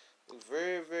 Looks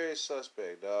very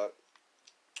suspect, dog.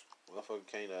 Motherfucker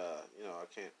can't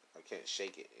I can't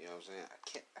shake it. You know what I'm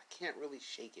saying? I can't really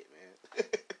shake it, man.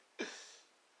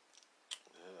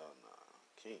 Hell nah,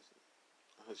 can't.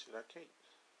 Oh, shit, I can't.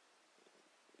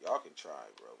 Y'all can try,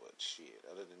 bro, but shit.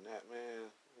 Other than that,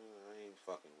 man, I ain't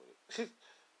fucking with it.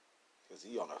 Cause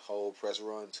he on a whole press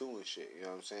run too and shit. You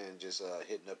know what I'm saying? Just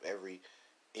hitting up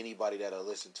anybody that'll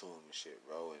listen to him and shit,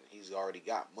 bro. And he's already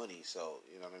got money, so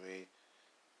you know what I mean.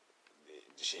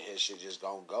 His shit just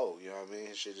gonna go. You know what I mean?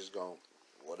 His shit just gonna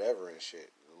whatever and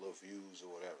shit. A little views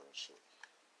or whatever and shit.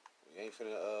 We ain't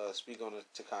finna speak on the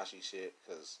Tekashi shit,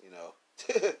 cause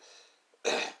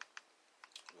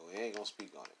we ain't gonna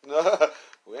speak on it.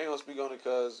 We ain't gonna speak on it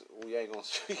because we ain't gonna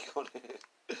speak on it.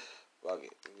 Fuck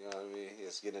it. You know what I mean?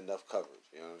 It's getting enough coverage.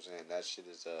 You know what I'm saying? That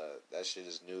shit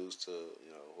is news to,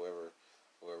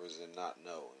 whoever's in not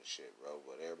know and shit, bro.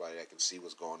 But everybody that can see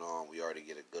what's going on, we already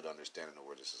get a good understanding of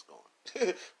where this is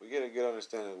going. We get a good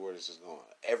understanding of where this is going.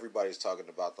 Everybody's talking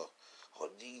about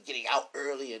getting out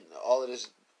early and all of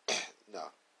this.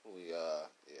 No.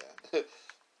 Yeah.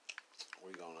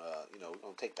 We're gonna, we're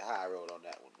gonna take the high road on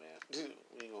that one, man.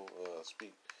 We ain't gonna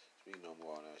speak no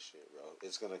more on that shit, bro.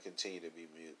 It's gonna continue to be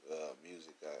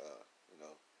music,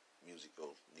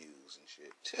 musical news and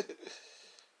shit.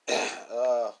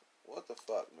 What the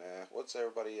fuck, man? What's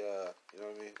everybody, you know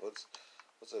what I mean?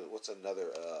 What's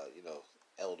another,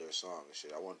 elder song and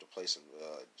shit? I wanted to play some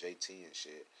JT and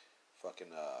shit.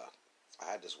 Fucking, I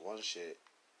had this one shit.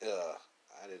 I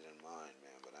had it in mind,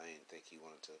 man, but I didn't think he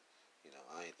wanted to.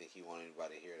 I didn't think he wanted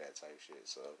anybody to hear that type shit,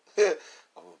 so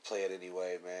I'm gonna play it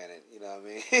anyway, man. And you know what I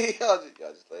mean? y'all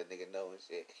just let a nigga know and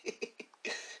shit.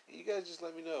 You guys just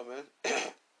let me know, man.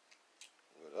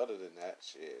 But other than that,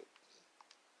 shit,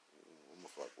 I'm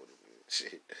gonna fuck with it, man.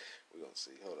 Shit, we gonna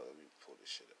see. Hold on, let me pull this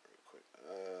shit up real quick.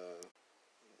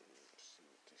 See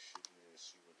what this shit is.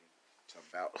 See what he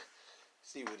talking about.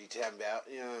 See what he talking about,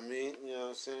 you know what I mean? You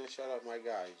know what I'm saying? Shout out my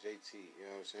guy, JT, you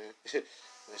know what I'm saying?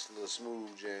 Nice little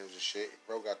smooth jams and shit.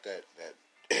 Bro got that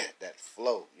that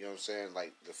flow, you know what I'm saying?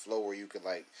 Like the flow where you can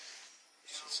like,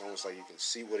 it's almost like you can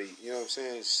see what he, you know what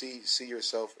I'm saying? See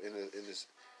yourself in this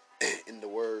in the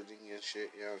wording and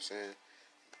shit, you know what I'm saying?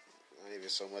 Not even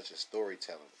so much as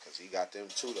storytelling, because he got them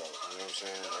too though, you know what I'm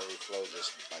saying? Every flow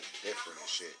just like different and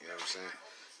shit, you know what I'm saying?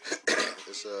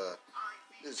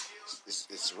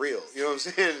 It's real. You know what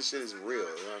I'm saying? This shit is real.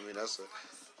 You know what I mean? That's what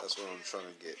I'm trying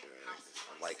to get, man.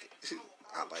 I like it.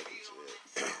 I like it,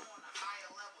 shit.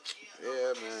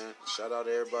 Yeah, man. Shout out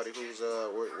to everybody who's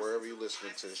wherever you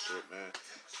listening to this shit, man.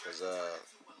 Cause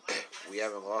we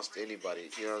haven't lost anybody.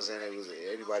 You know what I'm saying? It was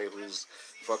anybody who's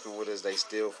fucking with us, they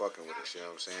still fucking with us. You know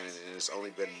what I'm saying? And it's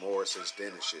only been more since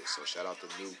then and shit. So shout out to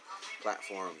new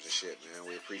platforms and shit, man.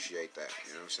 We appreciate that.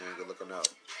 You know what I'm saying? Good looking out.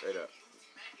 Straight up.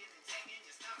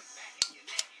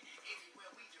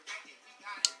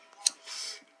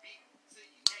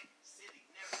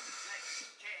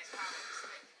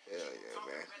 Hell yeah,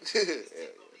 man. Hell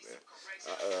yeah, man.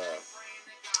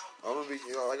 I'm gonna be,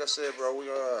 like I said, bro.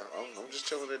 I'm just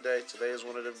chilling today. Today is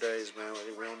one of them days, man.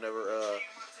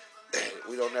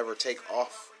 We don't never take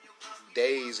off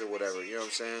days or whatever. You know what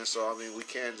I'm saying? So I mean, we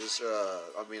can't just.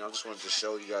 I just wanted to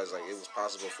show you guys like it was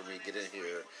possible for me to get in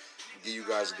here, give you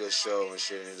guys a good show and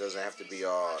shit, and it doesn't have to be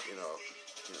all,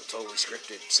 totally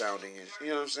scripted sounding. And you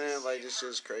know what I'm saying? Like this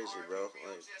shit's crazy, bro.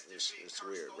 Like it's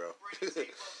weird, bro.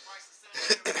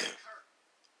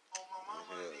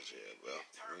 Hell yeah, bro.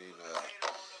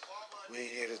 We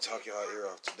ain't here to talk y'all ear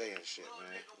off today and shit,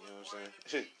 man. You know what I'm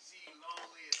saying?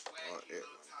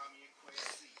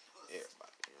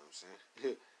 Everybody, you know what I'm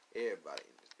saying? Everybody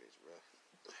in this bitch, bro.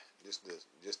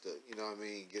 Just the, you know what I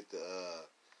mean? Get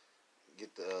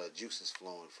the juices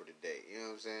flowing for the day. You know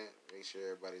what I'm saying? Make sure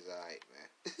everybody's alright, man.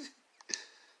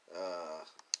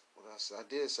 What else? I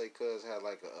did say Cuz had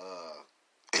like a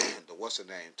the what's the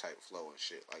name type flow and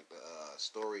shit, like the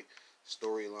story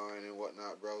storyline and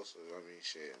whatnot, bro. So I mean,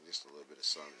 shit, just a little bit of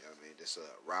something. I mean, this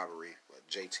rivalry,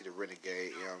 JT the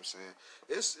Renegade. You know what I'm saying?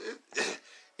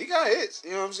 He got hits.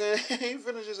 You know what I'm saying? He ain't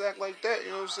finna just act like that. You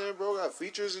know what I'm saying, bro? Got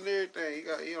features and everything.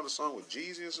 He on a song with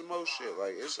Jeezy and some more shit.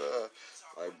 Like it's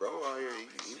like bro out here,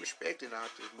 he respected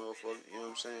out this motherfucker. You know what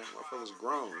I'm saying? Motherfucker's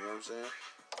grown. You know what I'm saying?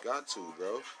 Got to,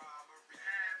 bro.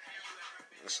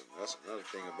 That's another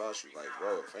thing about you, like,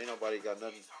 bro. If ain't nobody got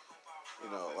nothing,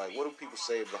 like, what do people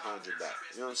say behind your back?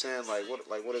 You know what I'm saying?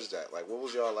 What is that? Like, what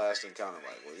was y'all last encounter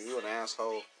like? Were you an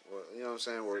asshole? You know what I'm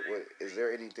saying? Is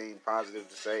there anything positive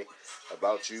to say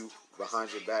about you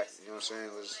behind your back? You know what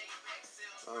I'm saying?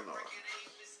 I don't know.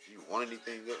 Do you want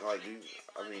anything good? Like,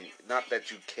 I mean, not that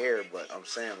you care, but I'm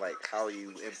saying, like, how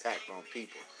you impact on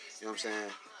people. You know what I'm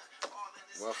saying?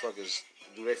 Motherfuckers,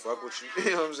 do they fuck with you?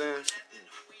 You know what I'm saying?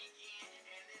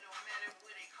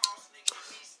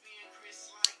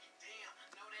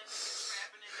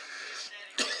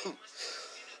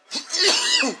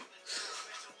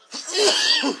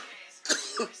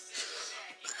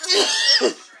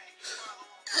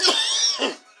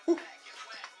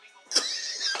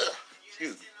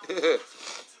 Excuse me.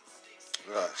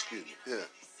 Excuse me. Yeah.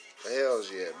 Hells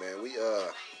yeah, man.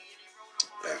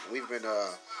 We've been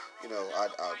I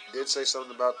did say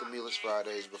something about the Meatless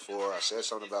Fridays before. I said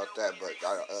something about that, but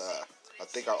I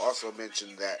think I also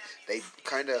mentioned that they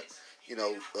kind of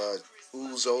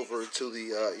ooze over to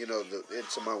the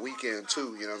into my weekend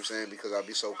too. You know what I'm saying? Because I'll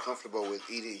be so comfortable with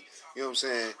eating. You know what I'm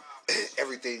saying?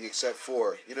 Everything except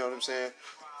for, you know what I'm saying?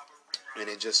 And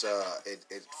it just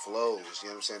it flows, you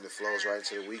know what I'm saying? It flows right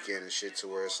into the weekend and shit, to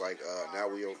where it's like now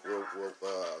we'll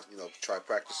try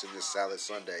practicing this salad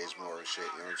Sundays more and shit,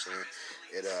 you know what I'm saying?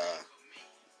 It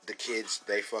the kids,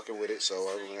 they fucking with it, so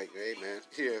I'm like, hey man,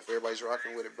 yeah, if everybody's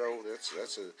rocking with it, bro, that's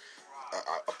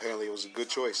apparently it was a good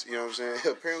choice, you know what I'm saying?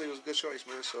 Apparently it was a good choice,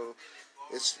 man. So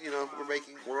it's,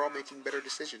 we're all making better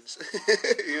decisions.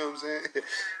 You know what I'm saying?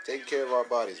 Taking care of our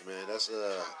bodies, man. That's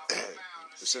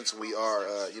since we are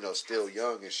still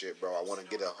young and shit, bro. I want to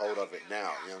get a hold of it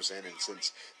now. You know what I'm saying? And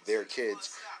since they're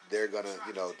kids, they're gonna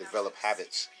develop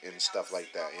habits and stuff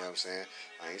like that. You know what I'm saying?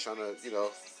 I ain't trying to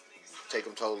take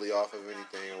them totally off of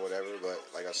anything or whatever. But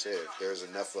like I said, if there's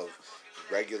enough of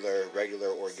regular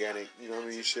organic, you know what I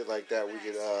mean, shit like that, we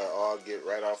could all get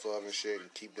right off of and shit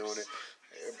and keep doing it.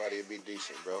 Everybody would be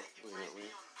decent, bro. You know what I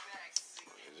mean?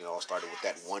 It all started with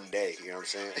that one day, you know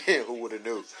what I'm saying? Who would have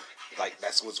knew? Like,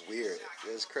 that's what's weird.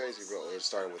 It's crazy, bro. It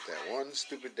started with that one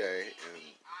stupid day,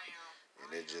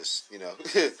 and it just, and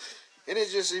it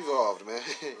just evolved, man.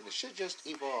 And the shit just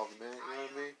evolved, man. You know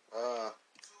what I mean?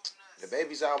 The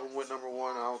Baby's album went #1. I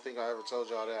don't think I ever told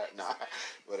y'all that. Nah,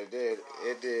 but it did.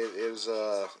 It did. It was,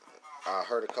 I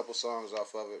heard a couple songs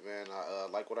off of it, man. I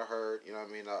like what I heard, you know what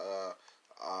I mean?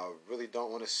 I really don't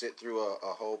want to sit through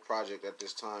a whole project at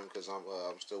this time, because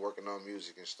I'm still working on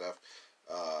music and stuff.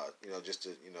 Just to,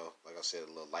 like I said, a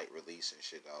little light release and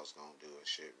shit that I was gonna do and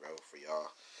shit, bro, for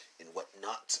y'all and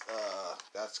whatnot.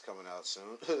 That's coming out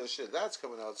soon. Shit, that's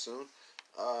coming out soon.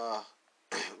 Well,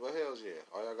 hell's yeah.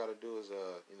 All y'all gotta do is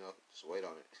just wait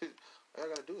on it. All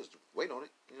y'all gotta do is wait on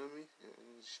it. You know what I mean?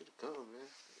 It should come, man.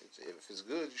 If it's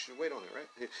good, you should wait on it, right?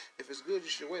 If it's good, you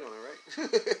should wait on it, right?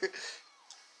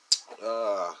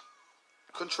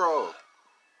 Control.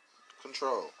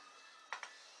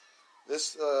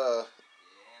 This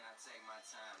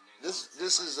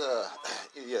this is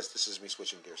yes, this is me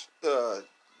switching gears.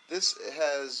 This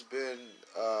has been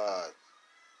I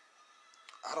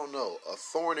don't know, a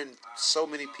thorn in so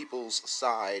many people's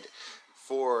side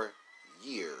for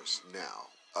years now.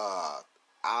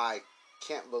 I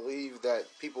can't believe that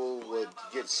people would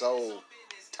get so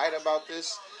tight about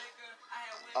this.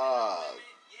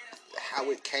 How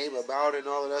it came about and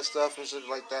all of that stuff and shit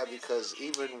like that, because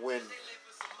even when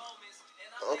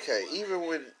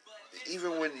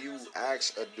you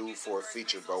ask a dude for a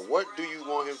feature, bro, what do you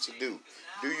want him to do?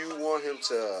 Do you want him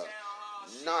to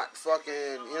not fucking,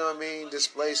 you know what I mean,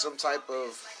 display some type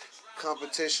of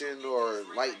competition or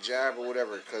light jab or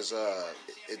whatever? Because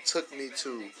it took me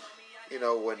to,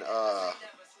 when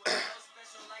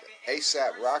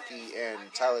ASAP Rocky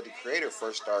and Tyler the Creator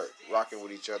first start rocking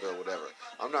with each other or whatever.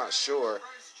 I'm not sure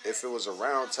if it was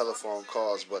around telephone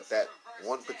calls, but that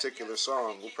one particular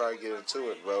song, we'll probably get into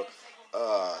it, bro.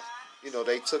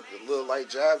 They took little light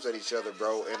jabs at each other,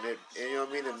 bro, and you know what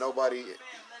I mean, and nobody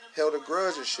held a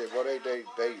grudge and shit, bro. They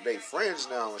friends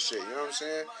now and shit. You know what I'm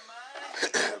saying?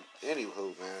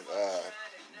 Anywho, man.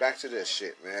 Back to this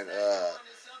shit, man.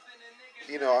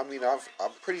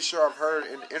 I'm pretty sure I've heard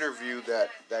in an interview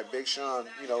that Big Sean,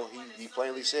 he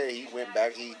plainly said he went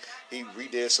back, he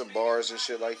redid some bars and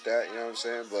shit like that, you know what I'm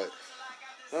saying? But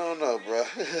I don't know, bro.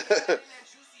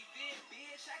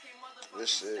 This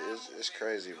shit is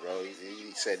crazy, bro.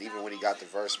 He said even when he got the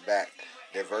verse back,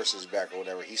 their verses back or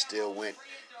whatever, he still went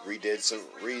redid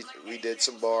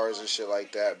some bars and shit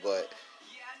like that. But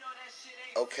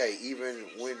okay, even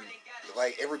when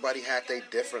like everybody had their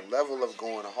different level of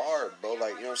going hard, bro.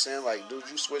 Like you know what I'm saying? Like, dude,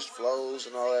 you switched flows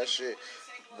and all that shit.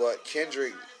 But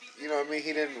Kendrick, you know what I mean?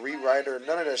 He didn't rewrite or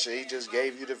none of that shit. He just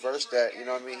gave you the verse that you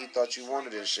know what I mean. He thought you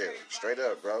wanted and shit. Straight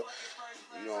up, bro.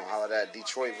 You know how that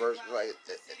Detroit verse like.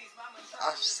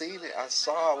 I've seen it. I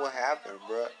saw what happened,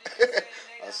 bro.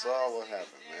 I saw what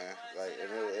happened, man. Like,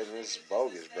 and it's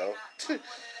bogus, bro.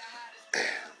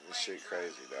 This shit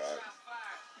crazy,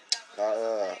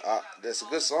 dog. That's a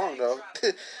good song though.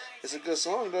 It's a good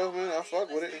song though, man. I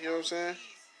fuck with it. You know what I'm saying?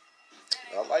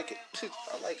 I like it.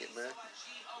 I like it, man.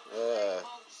 Uh,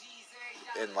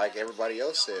 and like everybody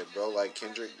else said, bro, like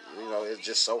Kendrick, you know, it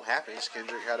just so happens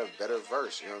Kendrick had a better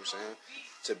verse. You know what I'm saying?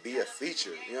 To be a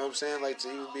feature, you know what I'm saying? Like to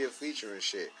even be a feature and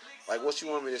shit. Like what you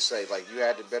want me to say? Like you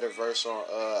had the better verse on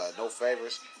No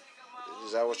Favors.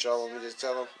 Is that what y'all want me to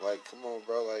tell him? Like, come on,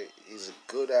 bro. Like, he's a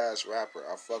good ass rapper.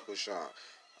 I fuck with Sean.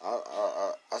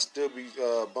 I still be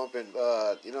bumping.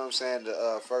 You know what I'm saying?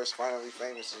 The first Finally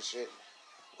Famous and shit,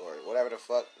 or whatever the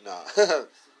fuck. Nah.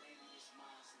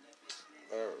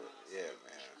 Yeah,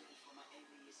 man.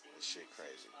 This shit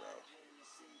crazy, bro.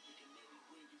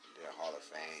 Yeah, Hall of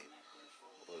Fame.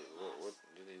 What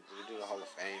did he do the Hall of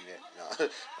Fame yet? No.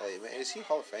 Like, man, is he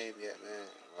Hall of Fame yet, man?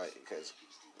 Like, because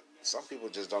some people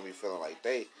just don't be feeling like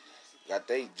they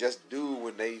just do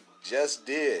when they just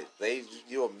did.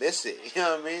 You'll miss it. You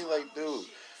know what I mean? Like, dude,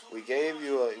 we gave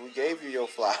you your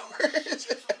flowers.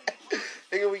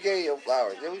 Nigga, we gave you your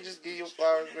flowers. Did we just give you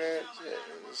flowers, man?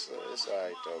 Shit, it's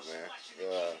alright though, man.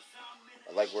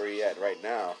 I like where he at right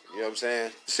now. You know what I'm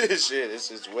saying? Shit, it's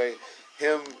his way.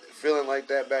 Him feeling like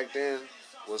that back then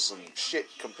was some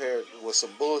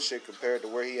bullshit compared to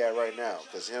where he at right now.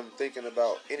 Cause him thinking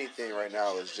about anything right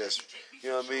now is just, you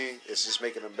know what I mean? It's just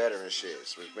making him better and shit.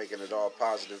 It's making it all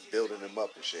positive, building him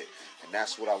up and shit. And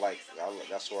that's what I like.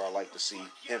 That's where I like to see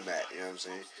him at. You know what I'm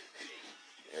saying?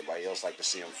 Everybody else like to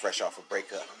see him fresh off a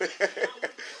breakup.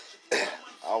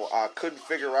 I couldn't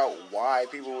figure out why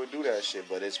people would do that shit,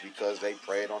 but it's because they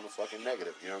preyed on the fucking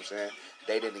negative. You know what I'm saying?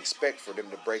 They didn't expect for them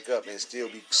to break up and still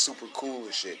be super cool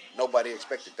and shit. Nobody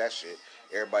expected that shit.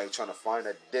 Everybody trying to find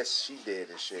a diss she did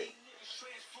and shit.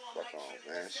 Fuck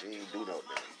on, man. She ain't do no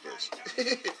damn diss.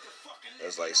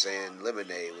 That's like saying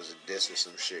Lemonade was a diss or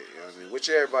some shit. You know what I mean? Which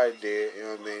everybody did. You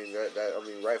know what I mean? I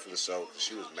mean, rightfully so.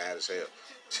 She was mad as hell.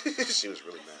 She was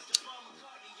really mad.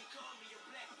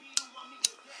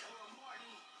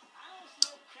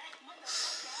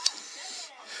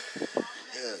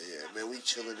 Hell yeah, man. We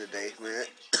chilling today, man.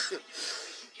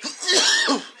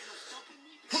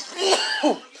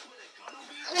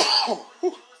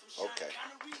 Okay.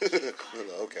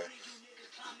 Okay.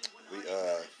 We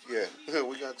yeah,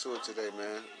 we got to it today,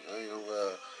 man.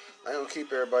 I don't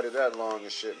keep everybody that long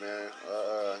and shit, man.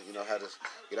 You know, had to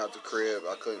get out the crib.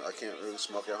 I can't really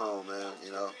smoke at home, man.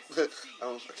 You know,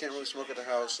 I can't really smoke at the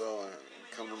house, so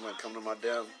come to my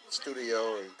damn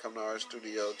studio or come to our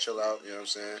studio, chill out. You know what I'm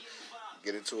saying?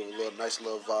 Get into a nice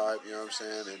little vibe. You know what I'm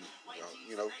saying? And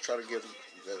try to give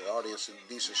the audience a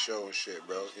decent show and shit,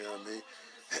 bro. You know what I mean?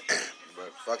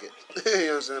 But fuck it. You know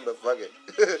what I'm saying? But fuck it.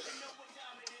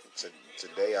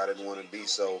 Today I didn't want to be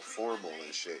so formal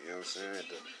and shit. You know what I'm saying?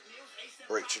 To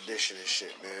break tradition and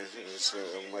shit, man.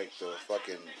 I'm like the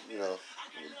fucking, the,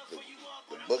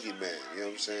 the boogeyman. You know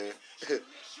what I'm saying?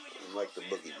 I'm like the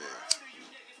boogeyman.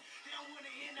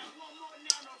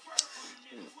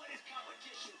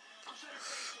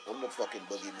 I'm the fucking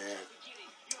boogeyman.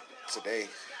 Today,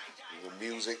 the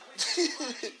music.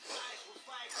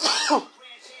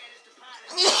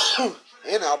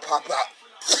 And I'll pop out.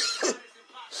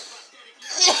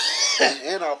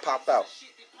 And I'll pop out.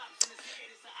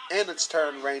 And it's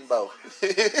turned rainbow.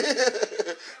 They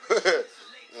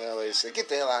said, get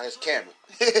the hell out of his camera.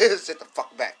 Sit the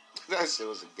fuck back. That shit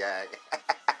was a gag.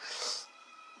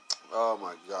 Oh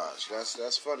my gosh,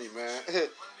 that's funny, man.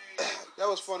 That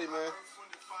was funny, man.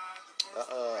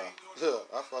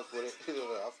 I fucked with it.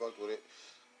 I fucked with it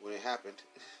when it happened.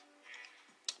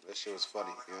 That shit was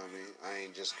funny, you know what I mean? I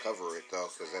ain't just cover it though,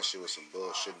 cause that shit was some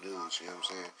bullshit news, you know what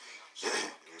I'm saying?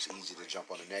 It was easy to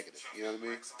jump on the negative, you know what I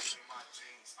mean?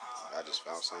 I just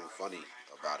found something funny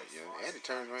about it, you know. And it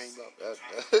turned rainbow.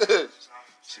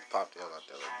 She popped the hell out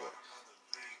that little boy.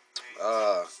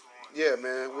 Yeah,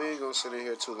 man, we ain't gonna sit in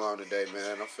here too long today,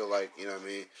 man. I feel like,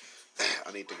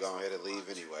 I need to go ahead and leave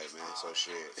anyway, man. So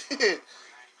shit.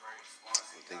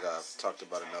 I think I've talked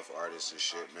about enough artists and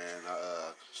shit, man.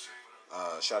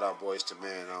 Shout out Boys to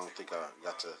Men. I don't think I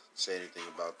got to say anything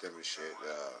about them and shit.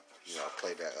 I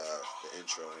played that the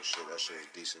intro and shit. That shit was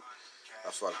decent.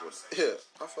 I fucked with it. Yeah,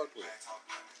 I fucked with it.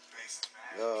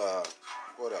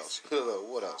 What else?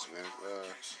 What else, man?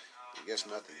 I guess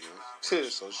nothing, man.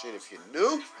 So shit, if you're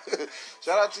new,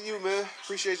 shout out to you, man.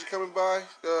 Appreciate you coming by.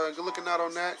 Good looking out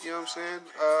on that. You know what I'm saying?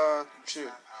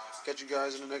 Shit, catch you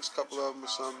guys in the next couple of them or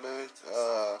something, man.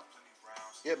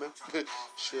 Yeah, man.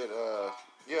 Shit.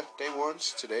 Yeah, day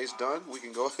one's today's done. We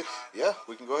can go. Yeah,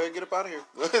 we can go ahead and get up out of here.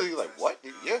 You're like, what?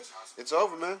 Yeah, it's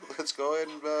over, man. Let's go ahead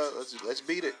and let's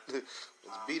beat it.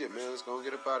 Let's beat it, man. Let's go and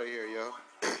get up out of here, yo.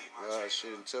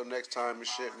 Shit. Until next time and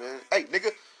shit, man. Hey,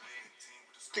 nigga.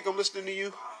 Think I'm listening to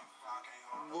you?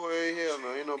 Boy, hell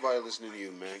no. Ain't nobody listening to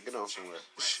you, man. Get on somewhere.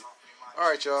 All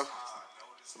right, y'all.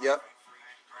 Yep.